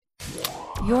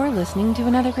You're listening to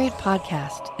another great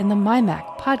podcast in the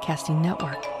MyMac Podcasting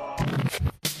Network.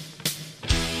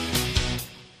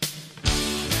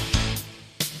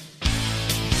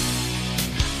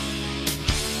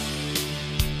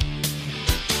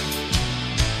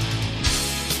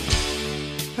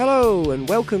 Hello and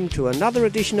welcome to another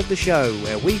edition of the show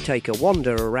where we take a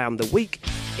wander around the week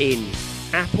in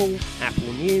Apple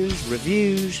news,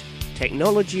 reviews,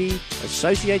 technology,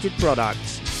 associated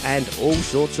products, and all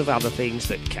sorts of other things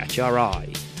that catch our eye.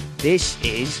 This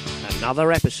is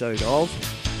another episode of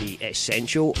the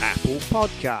Essential Apple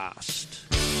Podcast.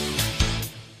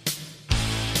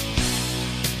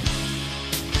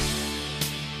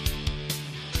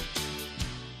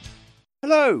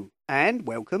 Hello, and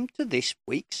welcome to this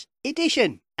week's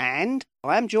edition. And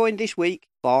I am joined this week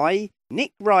by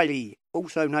Nick Riley,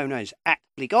 also known as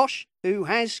 @Bligosh, who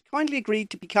has kindly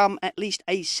agreed to become at least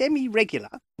a semi-regular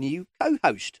new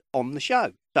co-host on the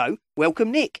show. So,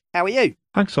 welcome, Nick. How are you?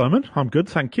 Thanks, Simon. I'm good,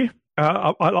 thank you.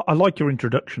 I like your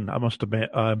introduction, I must admit.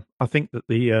 I think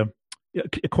that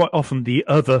quite often the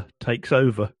other takes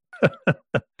over.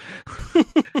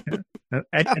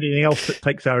 Anything else that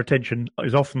takes our attention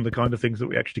is often the kind of things that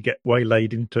we actually get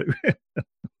waylaid into.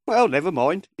 Well, never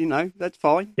mind. That's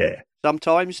fine. Yeah.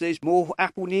 Sometimes there's more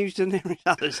Apple news than there is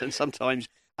others, and sometimes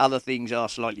other things are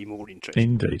slightly more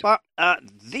interesting. Indeed. But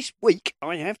this week,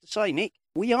 I have to say, Nick,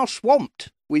 we are swamped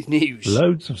with news.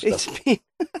 Loads of stuff.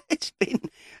 It's been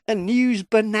a news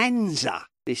bonanza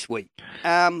this week.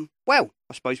 Well,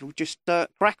 I suppose we'll just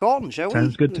crack on, shall we?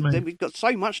 Sounds good to me. We've got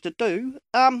so much to do.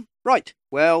 Right.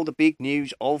 Well, the big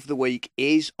news of the week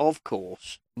is, of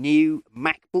course, new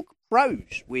MacBook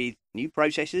Pros with new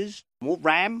processors, more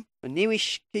RAM, a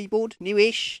newish keyboard,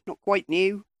 newish, not quite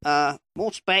new,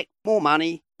 more spec, more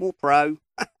money, more Pro,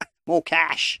 more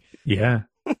cash. Yeah.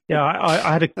 Yeah,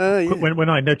 I had when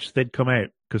I noticed they'd come out,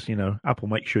 because, Apple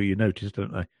makes sure you notice,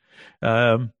 don't they?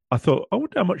 I thought, I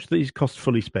wonder how much these cost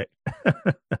fully spec.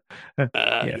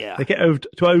 Yeah. They get over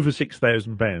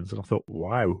 £6,000, and I thought,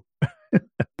 wow.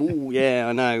 Oh, yeah,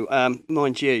 I know.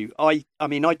 Mind you, I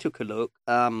took a look.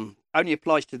 Only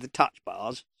applies to the touch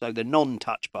bars, so the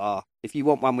non-touch bar. If you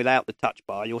want one without the touch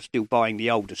bar, you're still buying the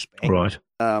older spec. Right.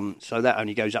 So that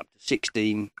only goes up to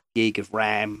 16 gig of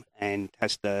RAM and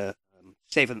has the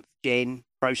 7th gen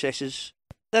processors.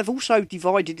 They've also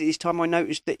divided it this time. I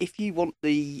noticed that if you want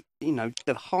the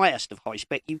highest of high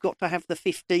spec, you've got to have the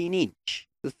 15-inch.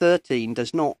 The 13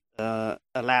 does not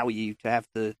allow you to have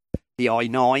the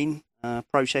i9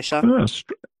 processor. Oh, that's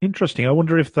interesting. I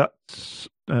wonder if that's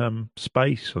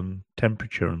space and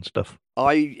temperature and stuff.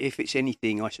 If it's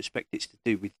anything, I suspect it's to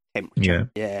do with temperature.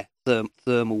 Yeah,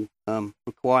 thermal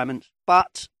requirements.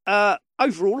 But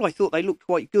overall, I thought they looked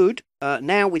quite good.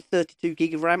 Now with 32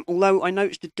 gig of RAM, although I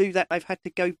noticed to do that, they've had to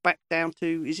go back down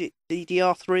to, is it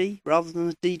DDR3 rather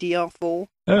than the DDR4?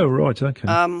 Oh, right,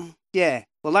 okay. Yeah,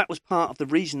 well, that was part of the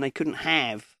reason they couldn't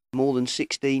have more than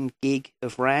 16 gig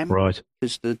of RAM. Right.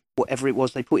 Because whatever it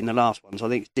was they put in the last ones, I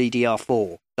think it's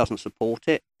DDR4, doesn't support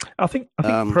it. I think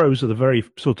pros are the very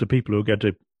sort of people who are going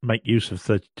to make use of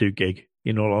 32 gig,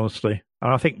 in all honesty.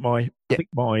 And I think my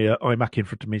iMac in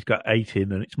front of me has got 8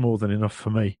 in, and it's more than enough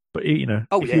for me. But,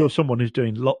 if you're someone who's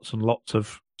doing lots and lots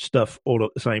of stuff all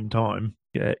at the same time,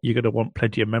 you're going to want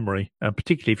plenty of memory, and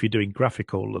particularly if you're doing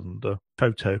graphical and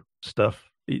photo stuff.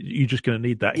 You're just going to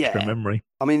need that extra memory.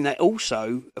 I mean, they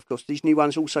also, of course, these new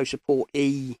ones also support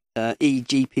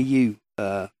eGPU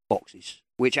boxes,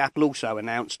 which Apple also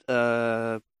announced.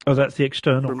 That's the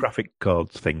external graphic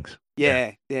cards things.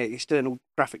 Yeah, external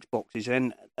graphics boxes.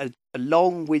 And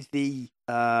along with the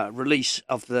release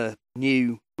of the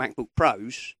new MacBook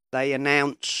Pros, they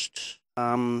announced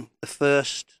the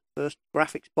first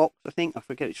graphics box, I think. I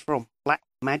forget it's from Black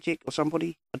Magic or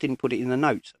somebody. I didn't put it in the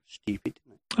notes. Stupid.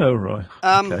 Oh, right.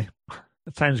 Okay.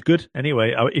 That sounds good.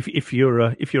 Anyway, if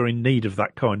you're in need of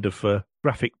that kind of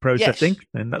graphic processing,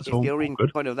 then that's all good. If you're in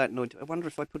kind of that noise, I wonder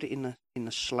if I put it in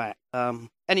the Slack.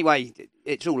 Anyway,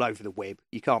 it's all over the web.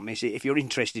 You can't miss it. If you're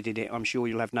interested in it, I'm sure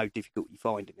you'll have no difficulty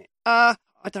finding it. I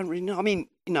don't really know. I mean,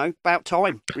 about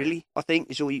time, really, I think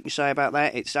is all you can say about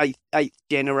that. It's eighth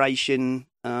generation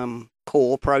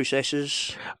core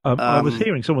processors. I was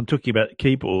hearing someone talking about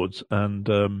keyboards, and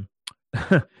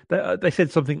they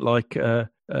said something like, so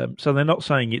they're not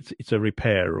saying it's a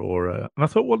repair or, and I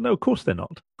thought, well, no, of course they're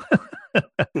not.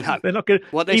 No, they're not going.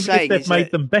 What they're even saying if they've is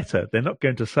made them better, they're not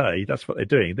going to say that's what they're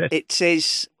doing. It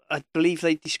says, I believe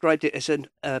they described it as a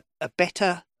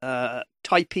better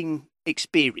typing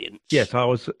experience. Yes, I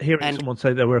was hearing someone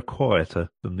say they were quieter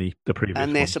than the previous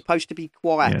and they're ones. supposed to be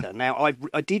quieter. Yeah. Now,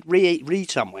 I did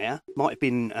read somewhere, might have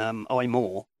been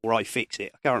iMore or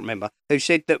iFixit, I can't remember, who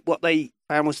said that what they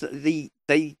found was that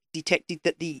they detected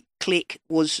that the click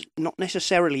was not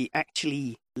necessarily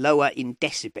actually lower in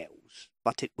decibels,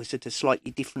 but it was at a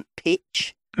slightly different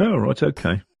pitch. Oh, right,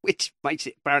 okay. Which makes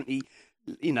it apparently,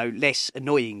 less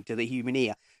annoying to the human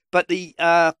ear. But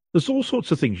there's all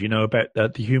sorts of things about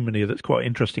the human ear that's quite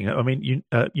interesting. I mean,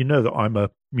 you know that I'm a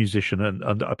musician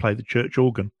and I play the church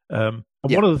organ. And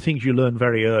one of the things you learn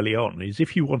very early on is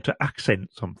if you want to accent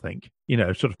something,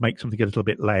 sort of make something a little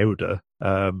bit louder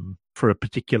for a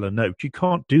particular note, you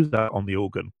can't do that on the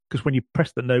organ because when you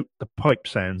press the note, the pipe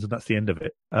sounds and that's the end of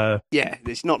it.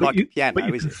 It's not like a piano, but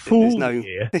you is can it? Fool the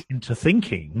ear into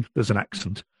thinking there's an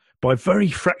accent by very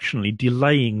fractionally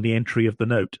delaying the entry of the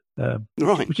note,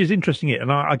 right? Which is interesting.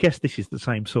 And I guess this is the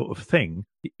same sort of thing.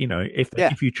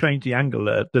 If you change the angle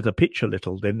the pitch a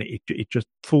little, then it just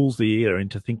fools the ear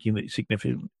into thinking that it's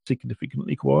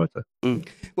significantly quieter. Mm.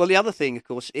 Well, the other thing, of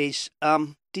course, is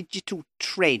digital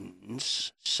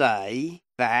trends say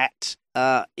that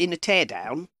in a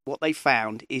teardown, what they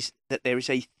found is that there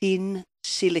is a thin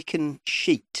silicon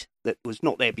sheet that was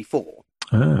not there before.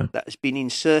 That has been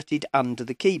inserted under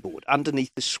the keyboard,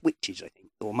 underneath the switches, I think,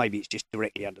 or maybe it's just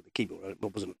directly under the keyboard. It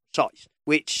wasn't precise.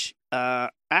 Which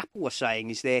Apple was saying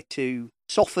is there to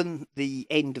soften the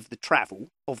end of the travel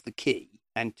of the key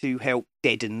and to help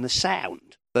deaden the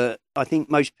sound. But I think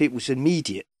most people's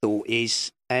immediate thought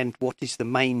is, and what is the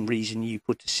main reason you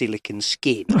put a silicon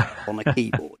skin on a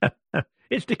keyboard?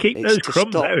 It's to keep those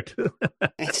crumbs out.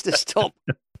 It's to stop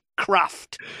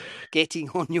cruft getting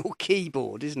on your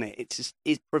keyboard, isn't it?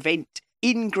 It's prevent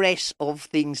ingress of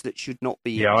things that should not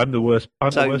be. Yeah, I'm the worst.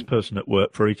 I'm the worst person at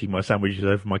work for eating my sandwiches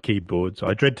over my keyboard. So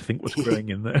I dread to think what's growing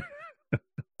in there.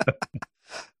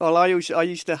 Well, I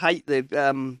used to hate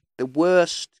the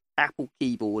worst Apple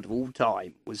keyboard of all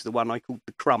time was the one I called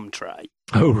the crumb tray.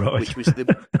 Oh right, which was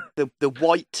the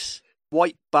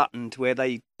white buttoned where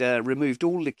they removed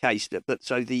all the case, but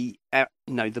so the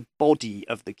body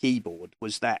of the keyboard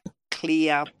was that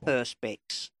clear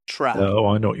perspex tray. Oh,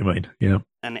 I know what you mean. Yeah,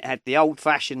 and it had the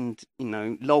old-fashioned,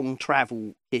 long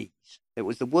travel keys. It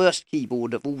was the worst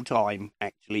keyboard of all time,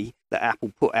 actually, that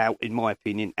Apple put out, in my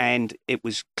opinion, and it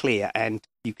was clear, and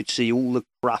you could see all the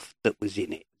cruft that was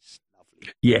in it. It was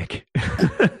lovely. Yuck.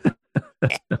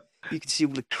 You could see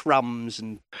all the crumbs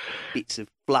and bits of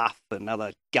fluff and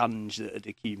other gunge that had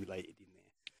accumulated in there.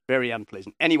 Very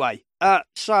unpleasant. Anyway,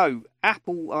 so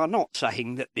Apple are not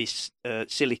saying that this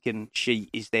silicon sheet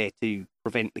is there to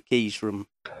prevent the keys from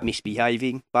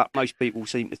misbehaving, but most people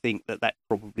seem to think that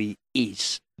probably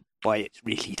is why it's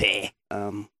really there.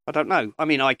 I don't know. I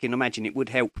mean, I can imagine it would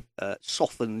help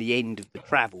soften the end of the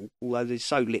travel, although there's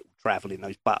so little travel in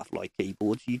those butterfly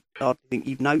keyboards, I think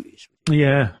you'd notice.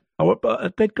 Yeah. Oh,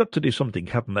 but they've got to do something,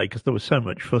 haven't they? Because there was so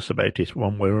much fuss about it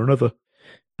one way or another.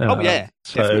 Oh yeah.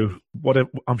 So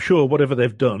I'm sure whatever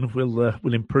they've done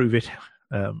will improve it.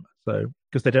 So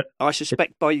because they don't. I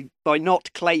suspect by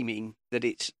not claiming that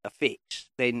it's a fix,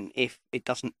 then if it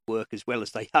doesn't work as well as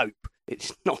they hope,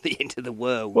 it's not the end of the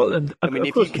world. Well, and I mean,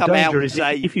 if you come out and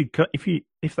say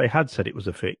if they had said it was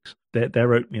a fix,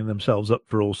 they're opening themselves up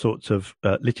for all sorts of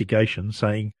litigation,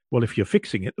 saying, well, if you're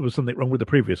fixing it, there was something wrong with the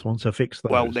previous one, so fix those.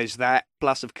 Well, there's that.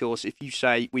 Plus, of course, if you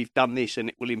say we've done this and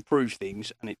it will improve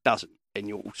things, and it doesn't, then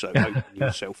you're also opening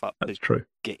yourself up to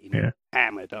getting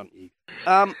hammered, aren't you?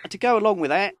 To go along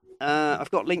with that,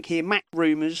 I've got a link here. Mac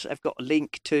Rumours. I've got a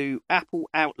link to Apple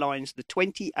outlines the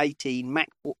 2018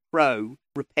 MacBook Pro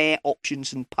repair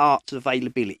options and parts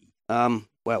availability.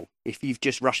 Well, if you've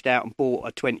just rushed out and bought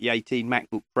a 2018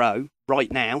 MacBook Pro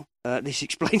right now, this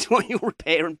explains what your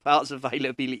repair and parts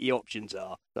availability options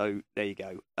are. So there you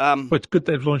go. Well, it's good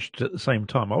they've launched it at the same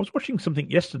time. I was watching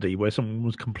something yesterday where someone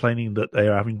was complaining that they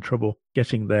are having trouble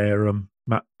getting their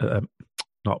not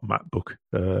MacBook,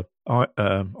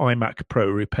 iMac Pro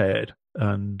repaired,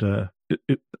 and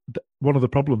one of the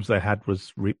problems they had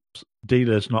was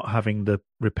dealers not having the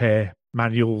repair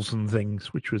manuals and things,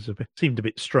 which was seemed a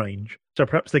bit strange. So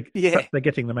perhaps they're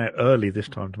getting them out early this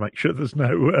time to make sure there's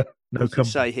no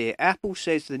say here, Apple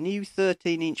says the new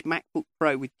 13-inch MacBook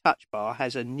Pro with Touch Bar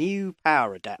has a new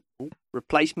power adapter.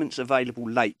 Replacements available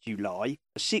late July.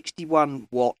 A 61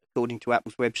 watt, according to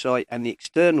Apple's website, and the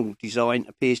external design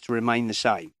appears to remain the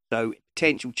same. So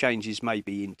potential changes may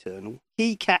be internal.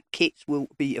 Keycap kits will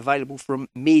be available from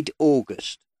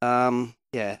mid-August.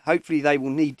 Hopefully they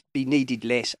will be needed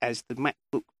less, as the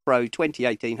MacBook Pro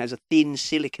 2018 has a thin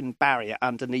silicon barrier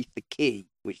underneath the key,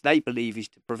 which they believe is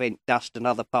to prevent dust and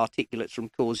other particulates from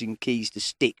causing keys to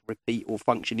stick, repeat, or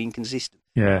function inconsistent.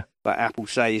 Yeah. But Apple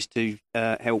say is to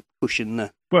help cushion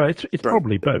the... Well, it's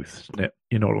probably both, isn't it?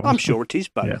 I'm sure it is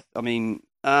both. Yeah. I mean,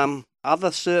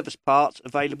 Other service parts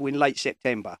available in late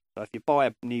September. So if you buy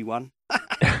a new one,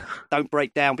 don't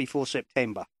break down before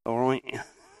September. All right.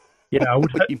 Yeah,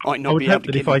 You might I not would be able hope to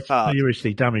that get if I any parts.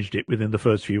 seriously damaged it within the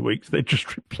first few weeks, they'd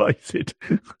just replace it.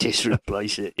 Just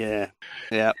replace it. Yeah.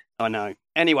 I know.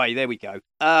 Anyway, there we go.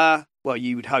 Well,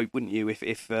 you would hope, wouldn't you,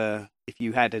 if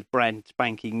you had a brand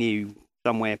spanking new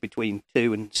somewhere between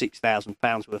 £2,000 and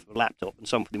 £6,000 worth of laptop and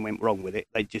something went wrong with it,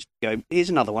 they'd just go, here's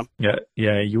another one. Yeah,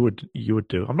 you would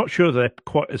do. I'm not sure they're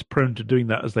quite as prone to doing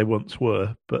that as they once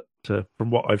were, but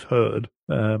from what I've heard,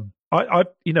 have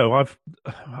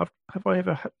I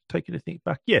ever had to take anything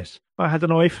back? Yes, I had an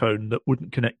iPhone that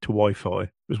wouldn't connect to Wi-Fi.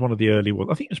 It was one of the early ones.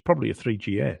 I think it was probably a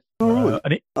 3GS.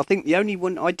 I think the only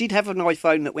one I did have an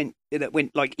iPhone that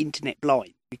went like internet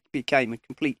blind. It became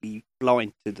completely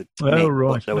blind to the net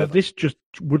whatsoever. This just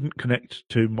wouldn't connect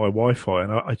to my Wi-Fi,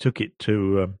 and I took it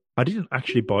to. I didn't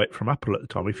actually buy it from Apple at the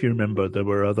time. If you remember, there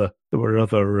were other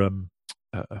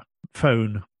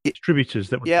phone distributors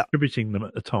that were distributing them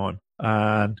at the time.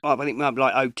 And I think maybe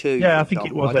like O2. Yeah, I think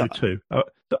it was O2.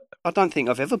 I don't think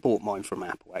I've ever bought mine from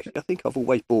Apple, actually. I think I've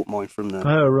always bought mine from the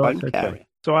phone carrier.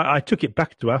 So I took it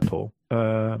back to Apple,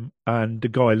 and the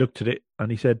guy looked at it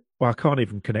and he said, well, I can't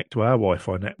even connect to our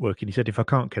Wi-Fi network. And he said, if I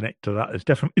can't connect to that, there's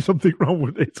definitely something wrong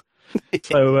with it.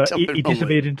 So he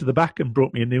disappeared into the back and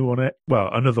brought me a new one out. Well,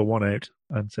 another one out,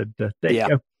 and said, there you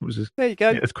go. It was there you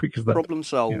go. As quick as that. Problem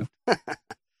solved. Yeah.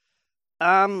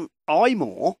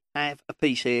 iMore have a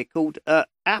piece here called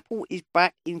Apple is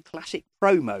back in classic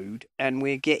pro mode and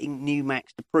we're getting new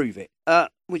Macs to prove it,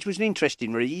 which was an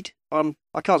interesting read. I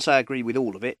can't say I agree with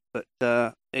all of it, but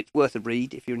it's worth a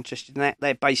read if you're interested in that.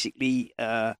 They're basically,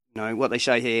 what they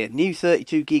say here, new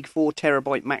 32 gig 4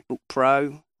 terabyte MacBook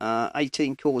Pro,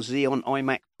 18 core Xeon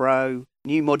iMac Pro,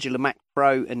 new modular Mac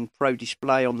Pro and Pro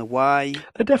display on the way.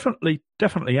 They're definitely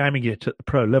aiming it at the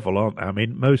pro level, aren't they? I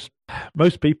mean, most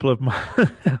people of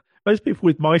most people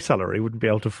with my salary wouldn't be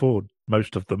able to afford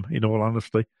most of them, in all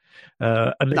honesty,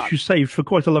 unless you saved for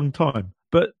quite a long time.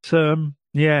 But there's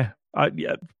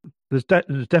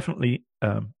definitely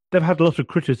they've had a lot of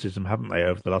criticism, haven't they,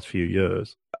 over the last few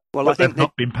years? Well, but I think they've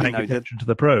not been paying attention to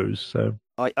the pros. So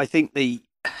I think the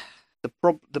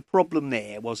problem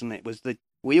there, wasn't it, was that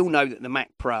we all know that the Mac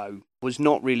Pro was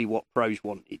not really what pros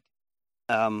wanted.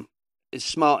 As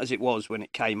smart as it was when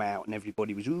it came out and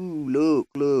everybody was, ooh, look.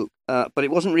 But it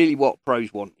wasn't really what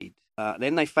pros wanted.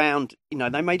 Then they found,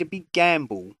 they made a big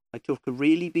gamble. They took a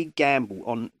really big gamble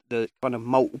on the kind of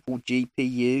multiple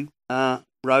GPU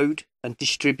road and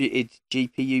distributed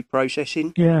GPU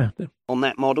processing on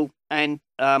that model. And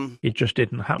it just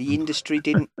didn't happen. The industry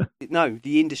didn't.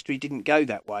 The industry didn't go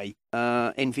that way.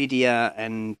 Nvidia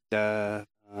and who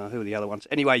are the other ones?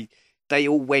 Anyway, they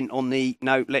all went on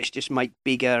let's just make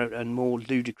bigger and more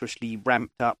ludicrously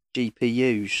ramped up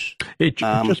GPUs. It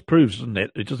just proves, doesn't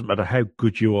it? It doesn't matter how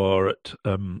good you are at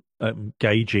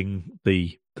gauging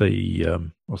the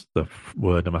what's the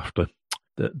word I'm after?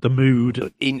 The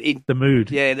mood. The mood.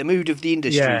 Yeah, the mood of the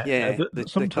industry. Yeah, the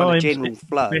sometimes kind of general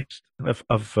flow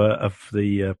of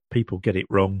the people get it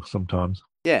wrong sometimes.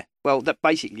 Yeah, well, that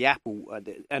basically Apple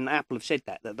and Apple have said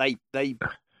that they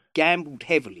gambled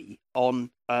heavily on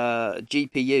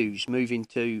GPUs moving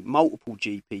to multiple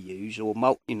GPUs or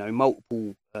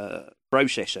multiple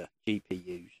processor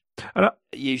GPUs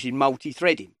using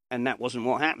multi-threading, and that wasn't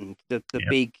what happened. The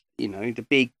big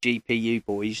GPU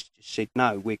boys just said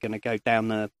no, we're going to go down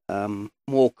the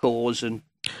more cores and.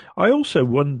 I also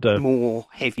wonder more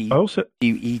heavy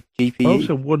duty GPU. I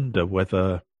also wonder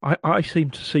whether I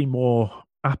seem to see more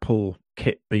Apple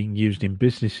kit being used in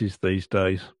businesses these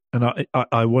days. And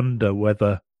I wonder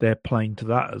whether they're playing to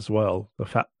that as well. The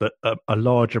fact that a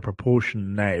larger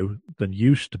proportion now than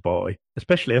used to buy,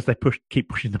 especially as they keep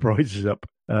pushing the prices up,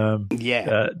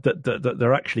 that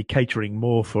they're actually catering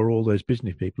more for all those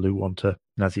business people who want a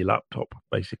snazzy laptop,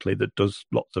 basically, that does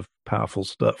lots of powerful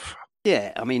stuff.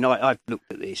 Yeah, I mean, I've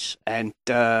looked at this, and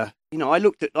I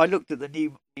looked at the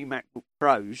new MacBook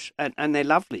Pros, and they're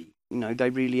lovely. They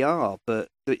really are. But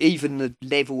even the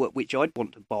level at which I'd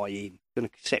want to buy in going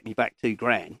to set me back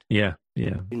 $2,000. Yeah.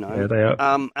 Yeah, they are.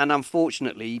 And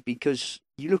unfortunately, because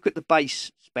you look at the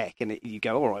base spec and you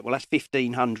go, all right, well that's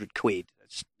 £1,500.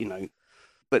 That's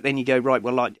but then you go, right,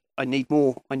 well I need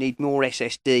more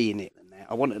SSD in it than that.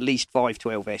 I want at least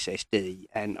 512 SSD,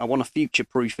 and I want to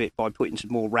future-proof it by putting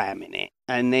some more RAM in it.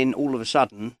 And then all of a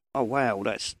sudden, oh wow,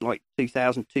 that's like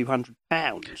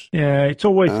 £2,200. Yeah, it's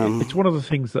always it's one of the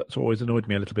things that's always annoyed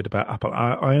me a little bit about Apple.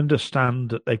 I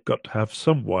understand that they've got to have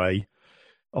some way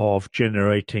of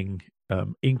generating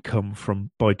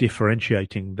income by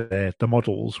differentiating the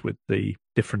models with the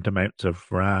different amounts of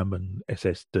RAM and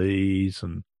SSDs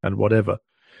and whatever.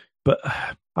 But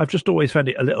I've just always found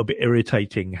it a little bit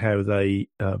irritating how they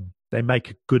make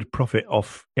a good profit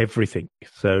off everything.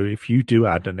 So if you do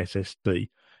add an SSD,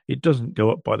 it doesn't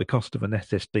go up by the cost of an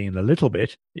SSD in a little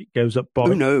bit. It goes up by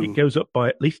it goes up by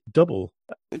at least double.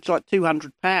 It's like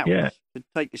 £200 Yeah. to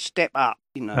take a step up.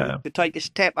 To take a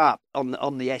step up on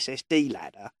the SSD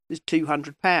ladder is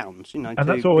 £200. And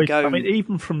that's always. I mean,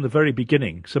 even from the very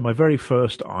beginning. So my very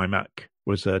first iMac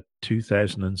was a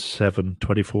 2007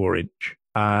 24-inch,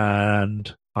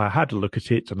 and I had a look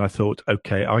at it, and I thought,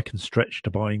 okay, I can stretch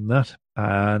to buying that,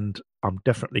 and I'm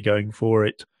definitely going for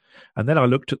it. And then I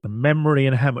looked at the memory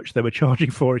and how much they were charging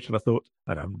for it, and I thought,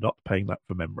 and I'm not paying that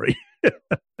for memory.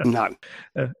 No.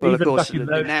 Well, of course,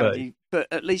 but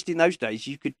at least in those days,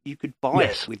 you could buy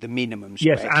it with the minimum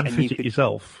spec. Yes, and fit it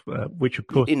yourself, which of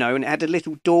course... and it had a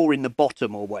little door in the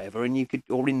bottom or whatever, and you could,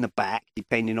 or in the back,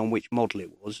 depending on which model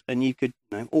it was, and you could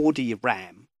order your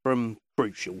RAM from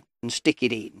Crucial and stick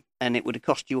it in, and it would have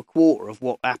cost you a quarter of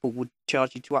what Apple would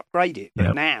charge you to upgrade it.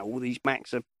 But now all these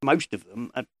Macs most of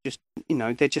them are just,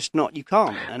 they're just not. You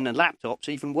can't, and the laptop's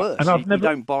even worse. And if you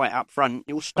don't buy it up front,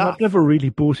 you're stuck. I've never really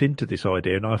bought into this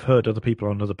idea, and I've heard other people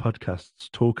on other podcasts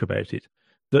talk about it.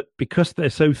 That because they're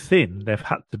so thin, they've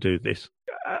had to do this.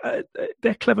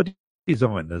 They're clever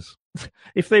designers.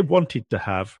 If they wanted to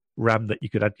have RAM that you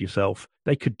could add yourself,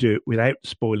 they could do it without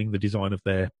spoiling the design of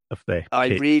their kit.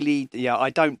 I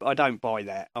don't buy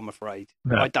that, I'm afraid.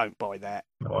 No. I don't buy that.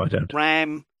 No, I don't.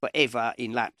 RAM forever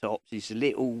in laptops is a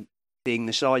little thing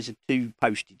the size of 2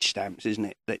 postage stamps, isn't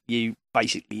it? That you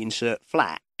basically insert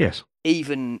flat. Yes.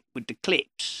 Even with the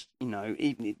clips,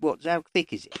 how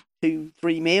thick is it?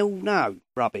 2-3 mil? No,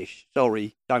 rubbish.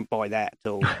 Sorry, don't buy that at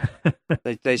all.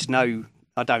 There's no.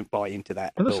 I don't buy into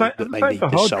that. And the same for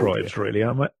hard drives, really.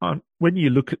 When you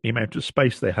look at the amount of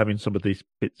space they have in some of these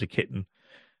bits of kit, and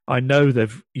I know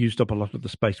they've used up a lot of the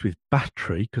space with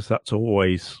battery, because that's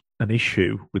always an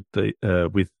issue with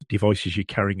with devices you're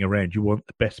carrying around. You want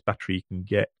the best battery you can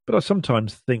get. But I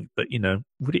sometimes think that,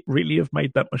 would it really have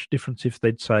made that much difference if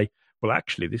they'd say, well,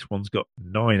 actually, this one's got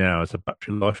 9 hours of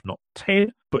battery life, not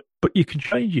 10. But you can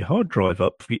change your hard drive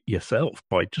up for yourself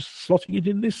by just slotting it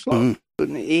in this slot.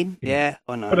 Putting it in, yeah,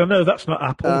 I know. But I know that's not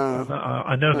Apple.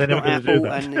 I know they're never going to do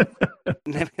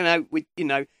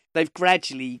that. They've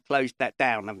gradually closed that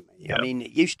down, haven't they? Yeah. I mean,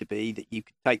 it used to be that you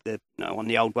could take on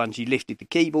the old ones, you lifted the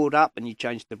keyboard up and you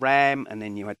changed the RAM, and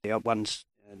then you had the old ones.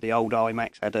 The old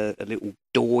iMacs had a little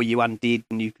door you undid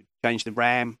and you could change the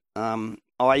RAM.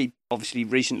 I obviously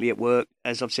recently at work,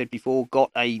 as I've said before,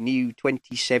 got a new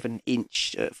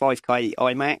 27-inch 5K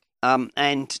iMac,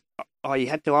 and I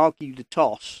had to argue the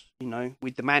toss,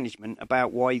 with the management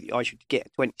about why I should get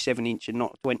a 27-inch and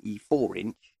not a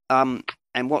 24-inch.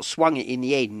 And what swung it in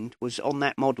the end was on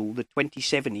that model, the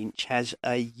 27-inch has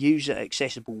a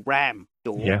user-accessible RAM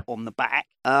door on the back,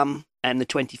 and the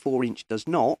 24-inch does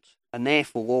not. And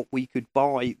therefore, we could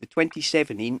buy the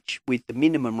 27-inch with the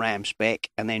minimum RAM spec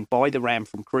and then buy the RAM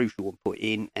from Crucial and put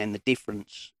in, and the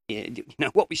difference,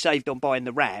 what we saved on buying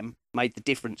the RAM made the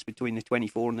difference between the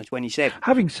 24 and the 27.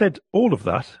 Having said all of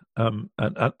that, and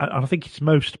I think it's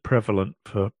most prevalent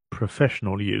for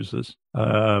professional users,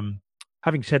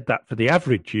 having said that, for the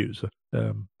average user,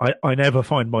 I never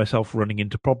find myself running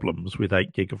into problems with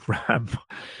 8 gig of RAM.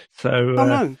 So,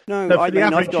 no. So for the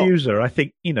average user, I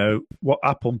think, what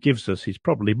Apple gives us is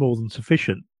probably more than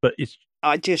sufficient. But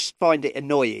I just find it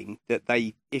annoying that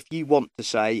if you want to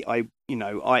say, I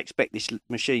expect this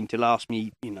machine to last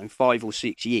me, 5 or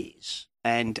 6 years,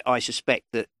 and I suspect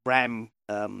that RAM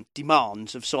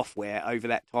demands of software over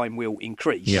that time will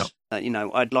increase. Yeah.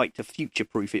 I'd like to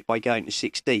future-proof it by going to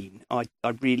 16.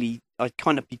 I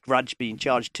kind of begrudge being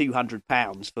charged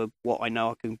 £200 for what I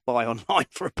know I can buy online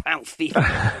for about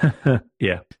 £50.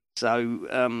 Yeah.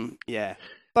 So, yeah.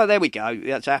 But there we go.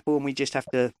 That's Apple, and we just have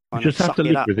to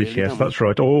live with this. Yes, that's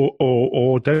right.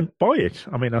 Or don't buy it.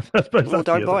 I mean, I suppose. Or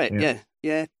don't buy it.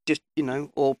 Yeah. Just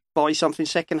or buy something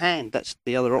second hand. That's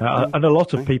the other option. And a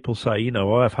lot of people say,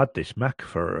 I've had this Mac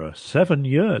for 7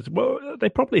 years. Well, they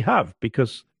probably have,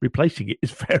 because replacing it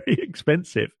is very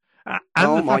expensive. And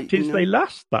the fact is, they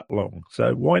last that long.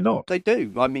 So why not? They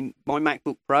do. I mean, my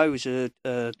MacBook Pro is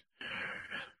about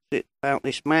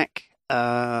this Mac.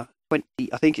 I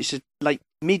think it's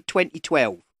mid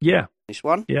 2012. Yeah, this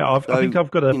one. Yeah, I think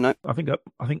I've got a. I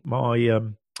think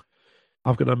my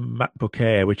I've got a MacBook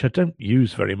Air which I don't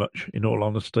use very much, in all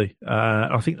honesty.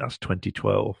 I think that's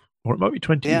 2012, or it might be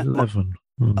 2011.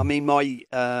 I mean, my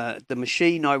the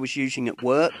machine I was using at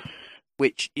work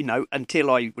which,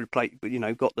 until I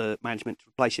got the management to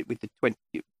replace it with the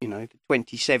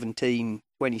 2017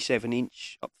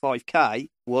 27-inch 5K,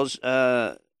 was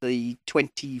the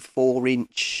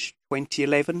 24-inch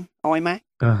 2011 iMac.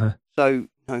 Uh-huh. So,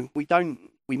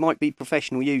 we might be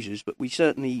professional users, but we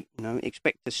certainly,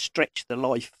 expect to stretch the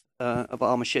life of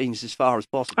our machines as far as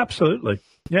possible. Absolutely.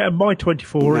 Yeah, my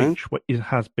 24-inch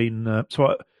has been...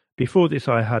 before this,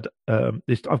 I had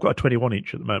this. I've got a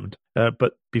 21-inch at the moment,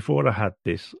 but before I had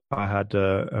this, I had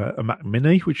a Mac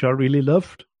Mini, which I really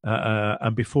loved,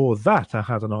 and before that, I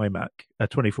had an iMac, a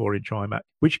 24-inch iMac,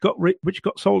 which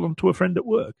got sold on to a friend at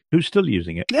work who's still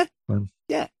using it. Yeah,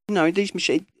 yeah. These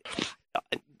machines.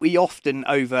 We often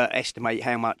overestimate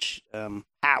how much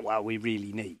power we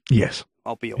really need. Yes,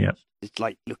 I'll be honest. Yeah. It's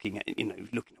like looking at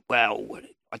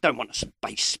I don't want a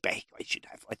space spec. I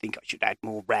think I should add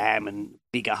more RAM and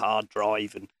bigger hard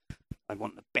drive, and I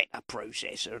want a better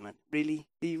processor. And really,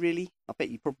 I bet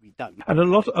you probably don't. And a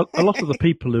lot of the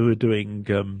people who are doing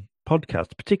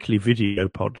podcasts, particularly video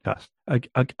podcasts, are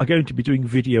going to be doing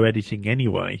video editing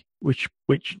anyway, which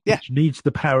needs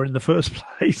the power in the first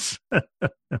place.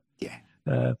 Yeah.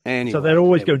 Anyway, so they're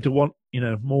always going to want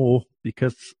more,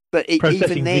 because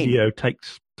processing video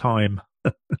takes time.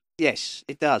 Yes,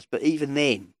 it does. But even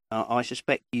then, I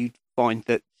suspect you'd find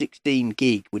that 16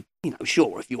 gig would,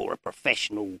 sure, if you're a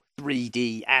professional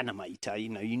 3D animator,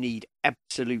 you need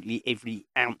absolutely every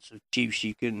ounce of juice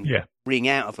you can wring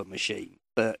out of a machine.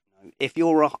 But if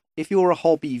you're a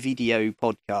hobby video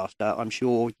podcaster, I'm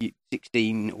sure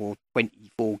 16 or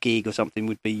 24 gig or something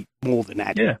would be more than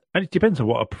adequate. Yeah, and it depends on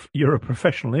what you're a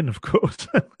professional in, of course.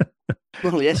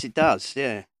 Well, yes, it does.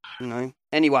 Yeah,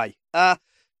 Anyway, the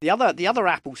other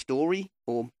Apple story,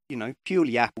 or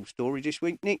purely Apple story this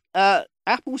week, Nick.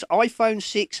 Apple's iPhone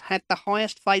 6 had the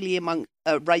highest failure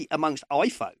rate amongst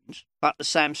iPhones, but the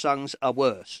Samsungs are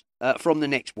worse. From the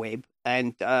Next Web,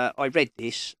 and I read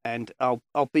this, and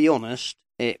I'll be honest,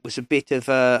 it was a bit of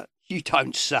a you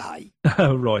don't say.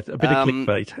 Oh, right, a bit of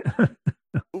clickbait.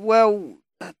 Well,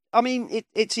 I mean,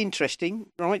 it's interesting,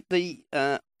 right? The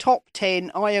top 10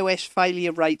 iOS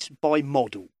failure rates by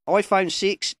model. iPhone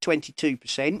 6,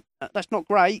 22%. That's not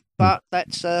great, but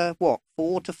that's 4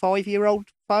 to 5 year old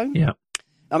phone. Yeah.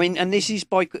 I mean, and this is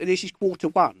quarter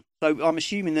one, so I'm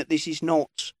assuming that this is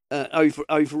not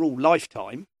overall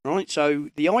lifetime, right? So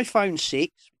the iPhone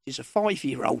 6, which is a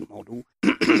 5-year-old model,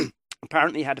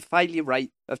 apparently had a failure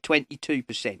rate of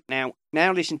 22%. Now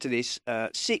listen to this: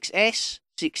 6S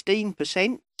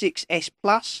 16%, 6S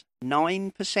Plus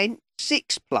 9%,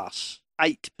 6 Plus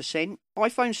 8%,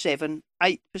 iPhone 7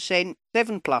 8%,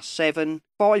 7 Plus 7,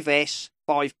 5S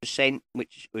 5%,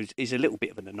 which is a little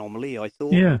bit of an anomaly, I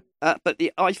thought. Yeah. But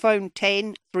the iPhone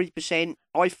 10 3%,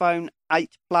 iPhone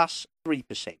 8 Plus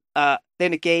 3%.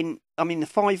 Then again, I mean, the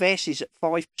 5S is at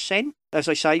 5%. As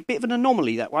I say, a bit of an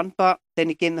anomaly, that one. But then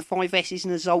again, the 5S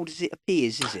isn't as old as it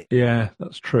appears, is it? Yeah,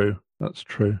 that's true. That's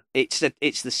true. It's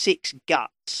the 6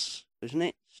 guts, isn't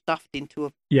it? Stuffed into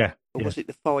a... Yeah. Or was it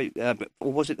the 5...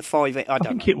 or was it the 5... I don't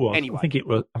think know. It was. Anyway. I think it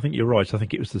was. I think you're right. I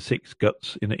think it was the 6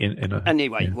 guts in a...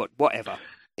 Anyway, yeah. Whatever.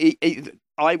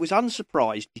 I was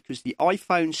unsurprised, because the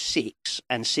iPhone 6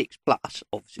 and 6 Plus,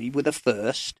 obviously, were the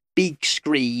first big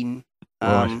screen...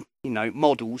 Right.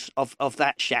 models of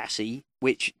that chassis,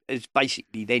 which has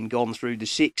basically then gone through the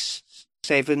 6,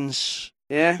 7s.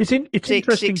 Yeah, it's 6,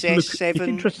 interesting 6S, to look. 7, it's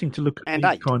interesting to look at and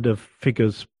these 8. kind of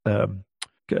figures,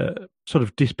 sort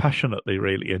of dispassionately,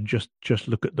 really, and just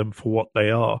look at them for what they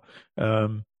are.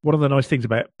 One of the nice things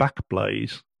about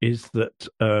Backblaze is that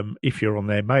if you're on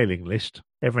their mailing list,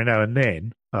 every now and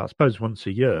then, I suppose once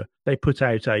a year, they put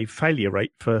out a failure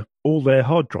rate for all their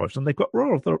hard drives, and they've got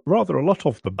rather a lot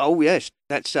of them. Oh yes,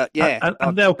 that's yeah.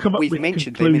 And they'll come up with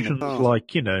conclusions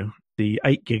like, the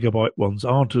 8 gigabyte ones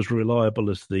aren't as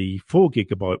reliable as the 4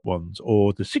 gigabyte ones,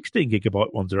 or the 16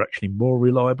 gigabyte ones are actually more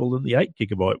reliable than the 8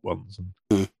 gigabyte ones,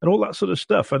 and all that sort of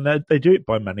stuff. And they do it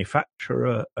by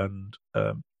manufacturer, and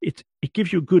it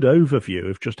gives you a good overview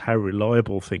of just how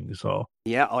reliable things are.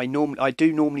 Yeah, I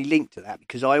do normally link to that,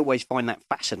 because I always find that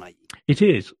fascinating. It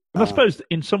is. And I suppose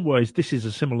in some ways this is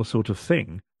a similar sort of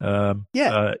thing. iPhone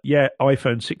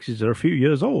 6s are a few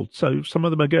years old, so some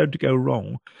of them are going to go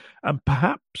wrong, and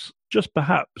perhaps, just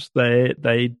perhaps,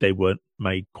 they weren't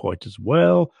made quite as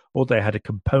well, or they had a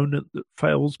component that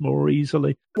fails more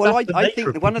easily. Well, I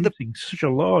think one of such a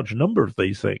large number of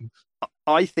these things.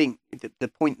 I think that the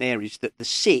point there is that the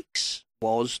 6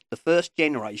 was the first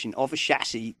generation of a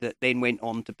chassis that then went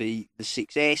on to be the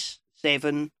 6S,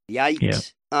 7, the 8. Yeah.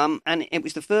 And it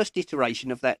was the first iteration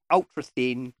of that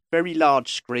ultra-thin, very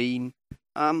large screen.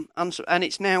 And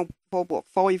it's now what,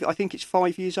 5? I think it's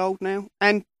 5 years old now.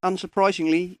 And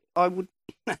unsurprisingly,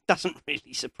 that doesn't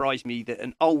really surprise me that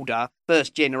an older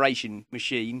first generation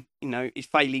machine, is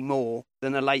failing more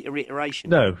than a later iteration.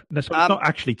 No, so it's not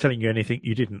actually telling you anything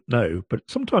you didn't know, but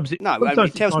sometimes it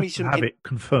tells me to have it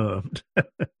confirmed.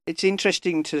 It's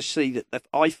interesting to see that the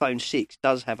iPhone 6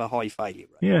 does have a high failure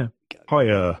rate. Yeah,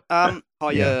 higher.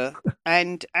 Yeah.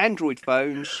 And Android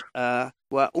phones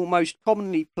were almost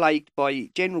commonly plagued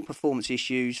by general performance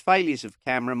issues, failures of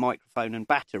camera, microphone, and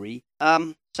battery.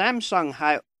 Samsung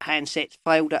handsets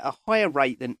failed at a higher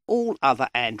rate than all other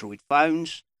Android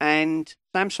phones, and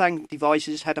Samsung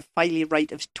devices had a failure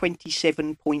rate of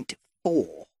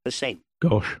 27.4%.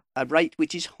 Gosh. A rate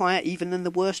which is higher even than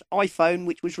the worst iPhone,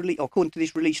 which was released, according to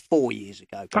this, released 4 years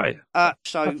ago. So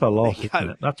that's a lot,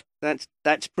 isn't it?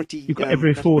 That's pretty. You've got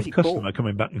every fourth customer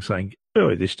coming back and saying,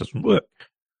 "Oh, this doesn't work.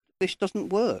 This doesn't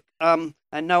work."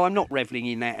 And no, I'm not reveling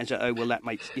in that as that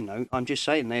makes, I'm just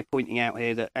saying they're pointing out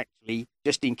here that actually,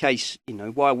 just in case,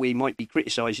 while we might be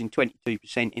criticising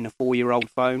 22% in a 4-year-old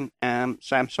phone,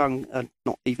 Samsung are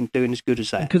not even doing as good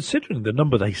as that. And considering the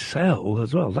number they sell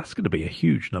as well, that's going to be a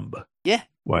huge number. Yeah.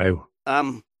 Wow.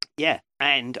 Yeah.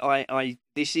 And I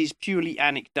this is purely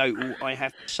anecdotal, I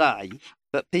have to say,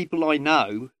 but people I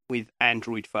know with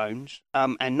Android phones,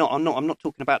 and I'm not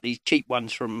talking about these cheap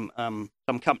ones from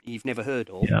some company you've never heard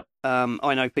of. Yeah.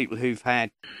 I know people who've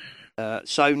had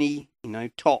Sony,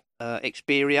 top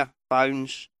Xperia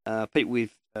phones, people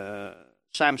with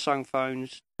Samsung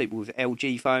phones, people with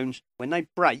LG phones. When they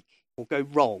break or go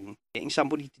wrong, getting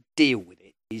somebody to deal with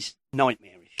it is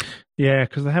nightmarish. Yeah,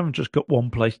 because they haven't just got one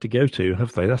place to go to,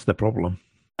 have they? That's the problem.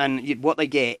 And what they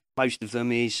get, most of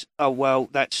them, is, oh, well,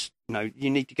 that's, you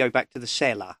need to go back to the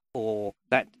seller, or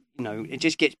that, it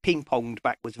just gets ping-ponged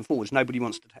backwards and forwards. No one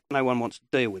wants to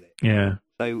deal with it. Yeah.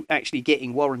 So actually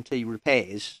getting warranty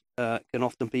repairs can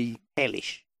often be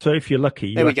hellish. So if you're lucky,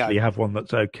 you actually have one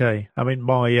that's okay. I mean,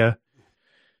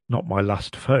 not my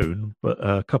last phone, but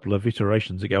a couple of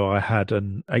iterations ago, I had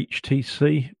an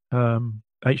HTC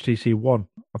One,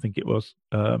 I think it was.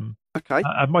 Okay.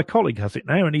 And my colleague has it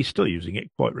now, and he's still using it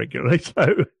quite regularly.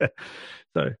 So yeah.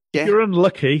 If you're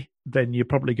unlucky, then you're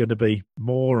probably going to be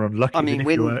more unlucky than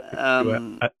if you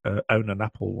own an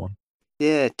Apple one.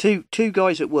 Yeah, two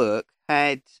guys at work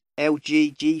had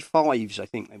LG G5s, I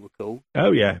think they were called.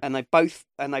 Oh yeah. And they both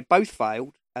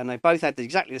failed, and they both had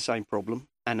exactly the same problem,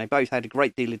 and they both had a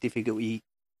great deal of difficulty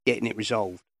getting it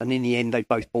resolved. And in the end, they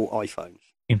both bought iPhones.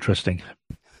 Interesting.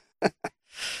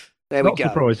 There Not we go.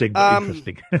 Surprising, but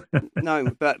interesting.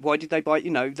 No, but why did they buy?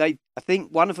 I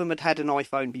think one of them had an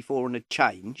iPhone before and had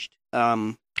changed.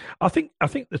 I think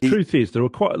the truth is there were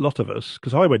quite a lot of us,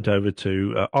 because I went over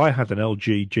to I had an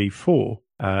LG G4,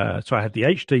 so I had the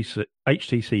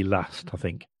HTC last, I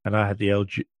think, and I had the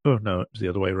LG. Oh no, it was the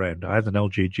other way around. I had an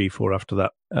LG G4 after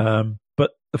that.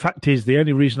 But the fact is, the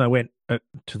only reason I went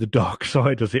to the dark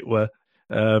side, as it were,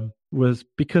 was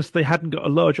because they hadn't got a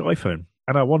large iPhone.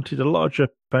 And I wanted a larger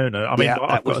phone. I mean,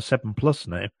 I've got a 7 Plus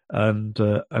now, and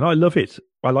I love it.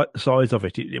 I like the size of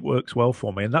it. It works well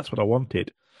for me, and that's what I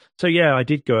wanted. So yeah, I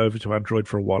did go over to Android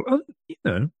for a while.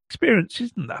 And, experience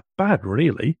isn't that bad,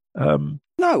 really.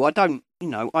 No, I don't.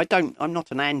 I'm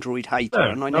not an Android hater,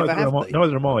 and I never have been.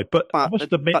 Neither am I. But I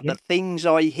must admit, the things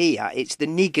I hear, it's the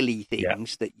niggly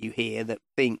things that you hear that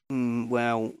think,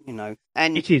 well,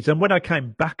 and it is. And when I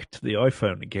came back to the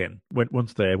iPhone again,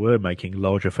 once they were making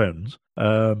larger phones,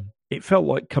 it felt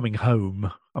like coming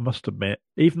home. I must admit,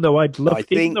 even though I'd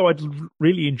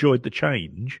really enjoyed the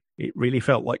change, it really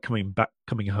felt like coming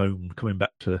home, coming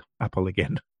back to Apple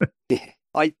again. Yeah,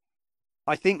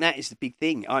 I think that is the big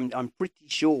thing. I'm pretty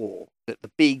sure that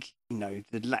the big,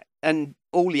 and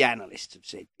all the analysts have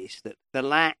said this, that the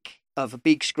lack of a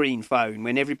big screen phone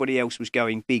when everybody else was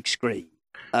going big screen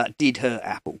did hurt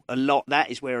Apple a lot.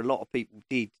 That is where a lot of people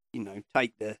did,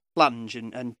 take the plunge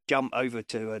and jump over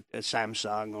to a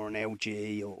Samsung or an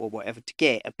LG or whatever to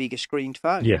get a bigger screened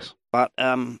phone. Yes. But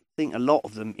I think a lot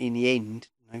of them in the end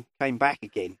came back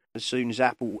again as soon as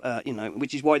Apple,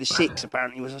 which is why the 6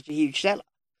 apparently was such a huge seller.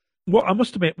 Well, I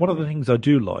must admit, one of the things I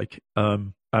do like,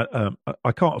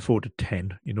 I can't afford a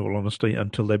 10, in all honesty,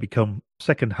 until they become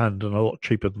second-hand and a lot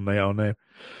cheaper than they are now.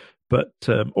 But,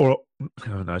 no,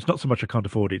 it's not so much I can't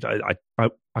afford it. I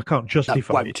can't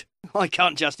justify it. I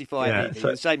can't justify it either.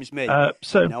 You're the same as me.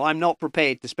 I'm not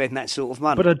prepared to spend that sort of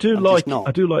money. But I do like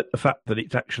the fact that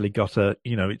it's actually got the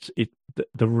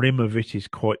rim of it is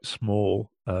quite small.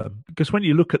 Because when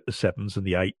you look at the 7s and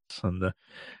the 8s, and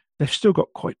they've still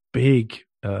got quite big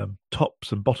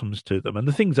tops and bottoms to them. And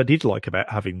the things I did like about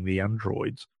having the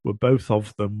Androids were both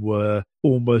of them were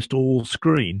almost all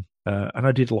screen. And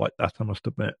I did like that, I must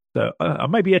admit. So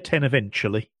maybe a 10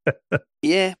 eventually.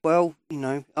 Yeah, well,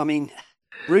 I mean,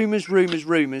 rumours,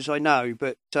 I know,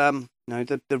 but,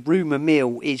 the rumour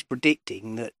mill is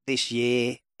predicting that this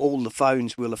year all the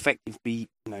phones will effectively be,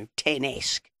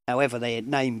 10-esque, however they are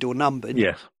named or numbered.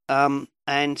 Yes.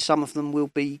 And some of them will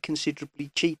be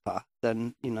considerably cheaper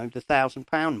than, the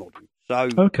 £1,000 model. So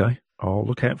okay, I'll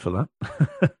look out for that.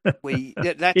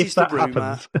 That is the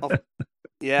rumour.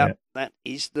 Yeah, that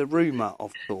is the rumour,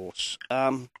 of course.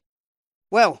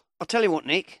 Well, I'll tell you what,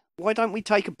 Nick. Why don't we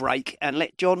take a break and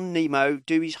let John Nemo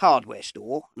do his hardware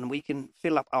store, and we can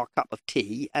fill up our cup of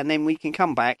tea, and then we can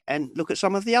come back and look at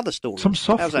some of the other stories. Some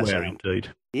software, how's that sound?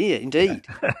 indeed. Yeah, indeed.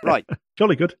 Right.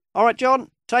 Jolly good. All right, John,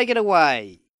 take it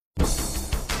away.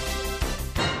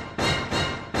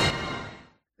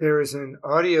 There is an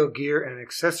audio gear and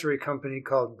accessory company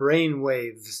called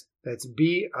Brainwaves. That's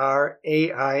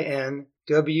BrainWavz,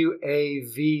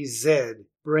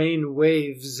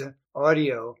 Brainwaves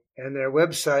Audio, and their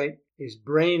website is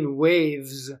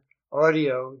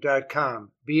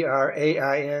brainwavsaudio.com,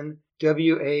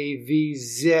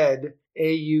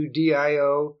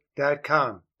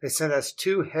 BrainWavzAudio.com. They sent us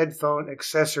 2 headphone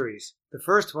accessories. The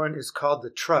first one is called the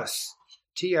Truss,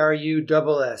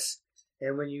 TRUSS.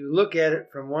 And when you look at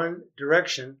it from one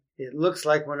direction, it looks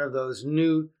like one of those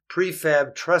new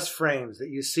prefab truss frames that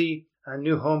you see on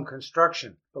new home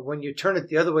construction. But when you turn it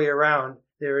the other way around,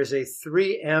 there is a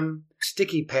 3M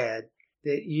sticky pad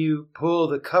that you pull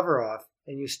the cover off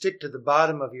and you stick to the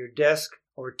bottom of your desk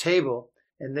or table,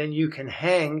 and then you can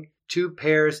hang 2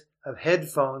 pairs of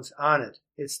headphones on it.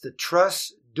 It's the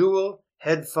Truss Dual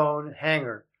Headphone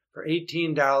Hanger for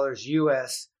 $18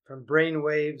 US from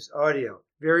Brainwaves Audio.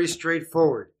 Very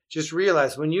straightforward. Just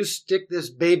realize when you stick this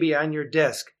baby on your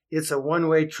desk, it's a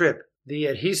one-way trip. The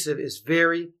adhesive is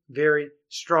very, very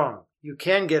strong. You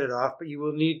can get it off, but you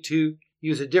will need to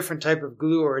use a different type of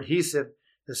glue or adhesive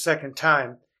the second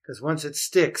time, because once it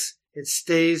sticks, it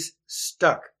stays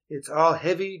stuck. It's all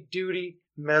heavy-duty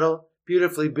metal,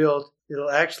 beautifully built. It'll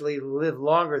actually live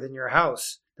longer than your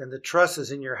house, than the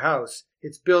trusses in your house.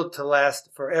 It's built to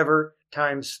last forever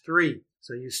times 3.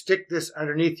 So you stick this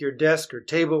underneath your desk or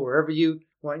table, wherever you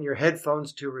want your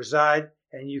headphones to reside,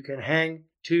 and you can hang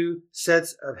 2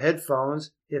 sets of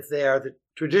headphones if they are the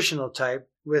traditional type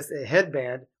with a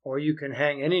headband, or you can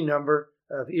hang any number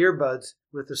of earbuds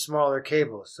with the smaller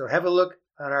cables. So have a look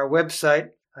on our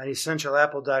website on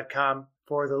essentialapple.com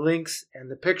for the links and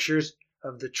the pictures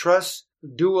of the Truss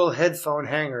Dual Headphone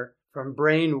Hanger from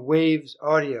Brainwaves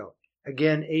Audio.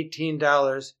 Again,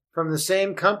 $18. From the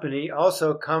same company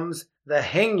also comes the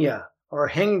Hengja, or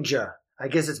Hengja. I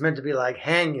guess it's meant to be like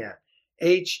Hanya.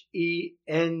 Hengja,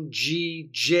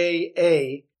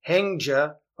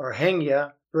 Hengja, or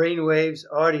Hengja, Brainwaves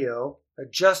Audio,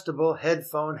 adjustable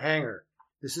headphone hanger.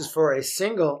 This is for a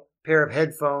single pair of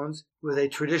headphones with a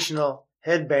traditional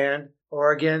headband,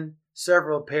 or again,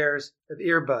 several pairs of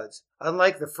earbuds.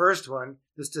 Unlike the first one,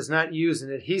 this does not use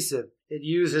an adhesive. It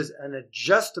uses an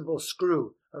adjustable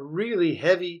screw, a really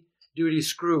heavy-duty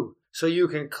screw. So you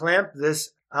can clamp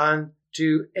this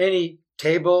onto any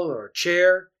table or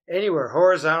chair, anywhere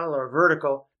horizontal or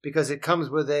vertical, because it comes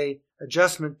with a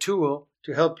adjustment tool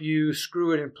to help you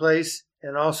screw it in place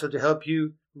and also to help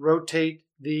you rotate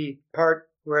the part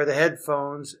where the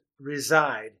headphones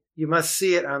reside. You must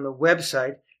see it on the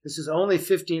website. This is only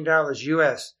 $15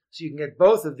 US, so you can get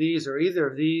both of these or either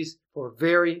of these for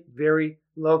very, very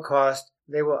low cost.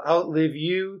 They will outlive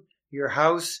you, your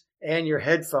house, and your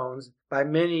headphones by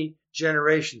many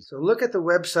generations. So look at the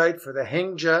website for the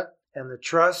Hengja and the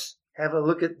Truss. Have a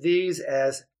look at these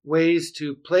as ways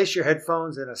to place your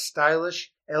headphones in a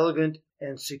stylish, elegant,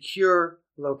 and secure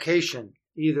location,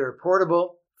 either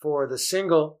portable for the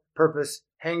single-purpose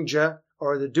Hengja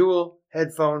or the dual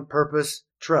headphone purpose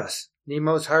Truss.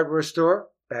 Nemo's Hardware Store,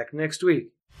 back next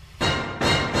week.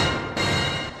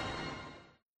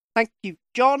 Thank you,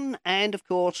 John. And, of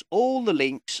course, all the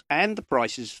links and the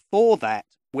prices for that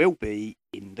will be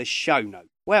in the show notes.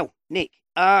 Well, Nick,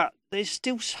 there's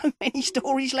still so many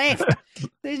stories left.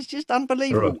 It's just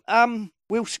unbelievable. Right.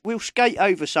 We'll skate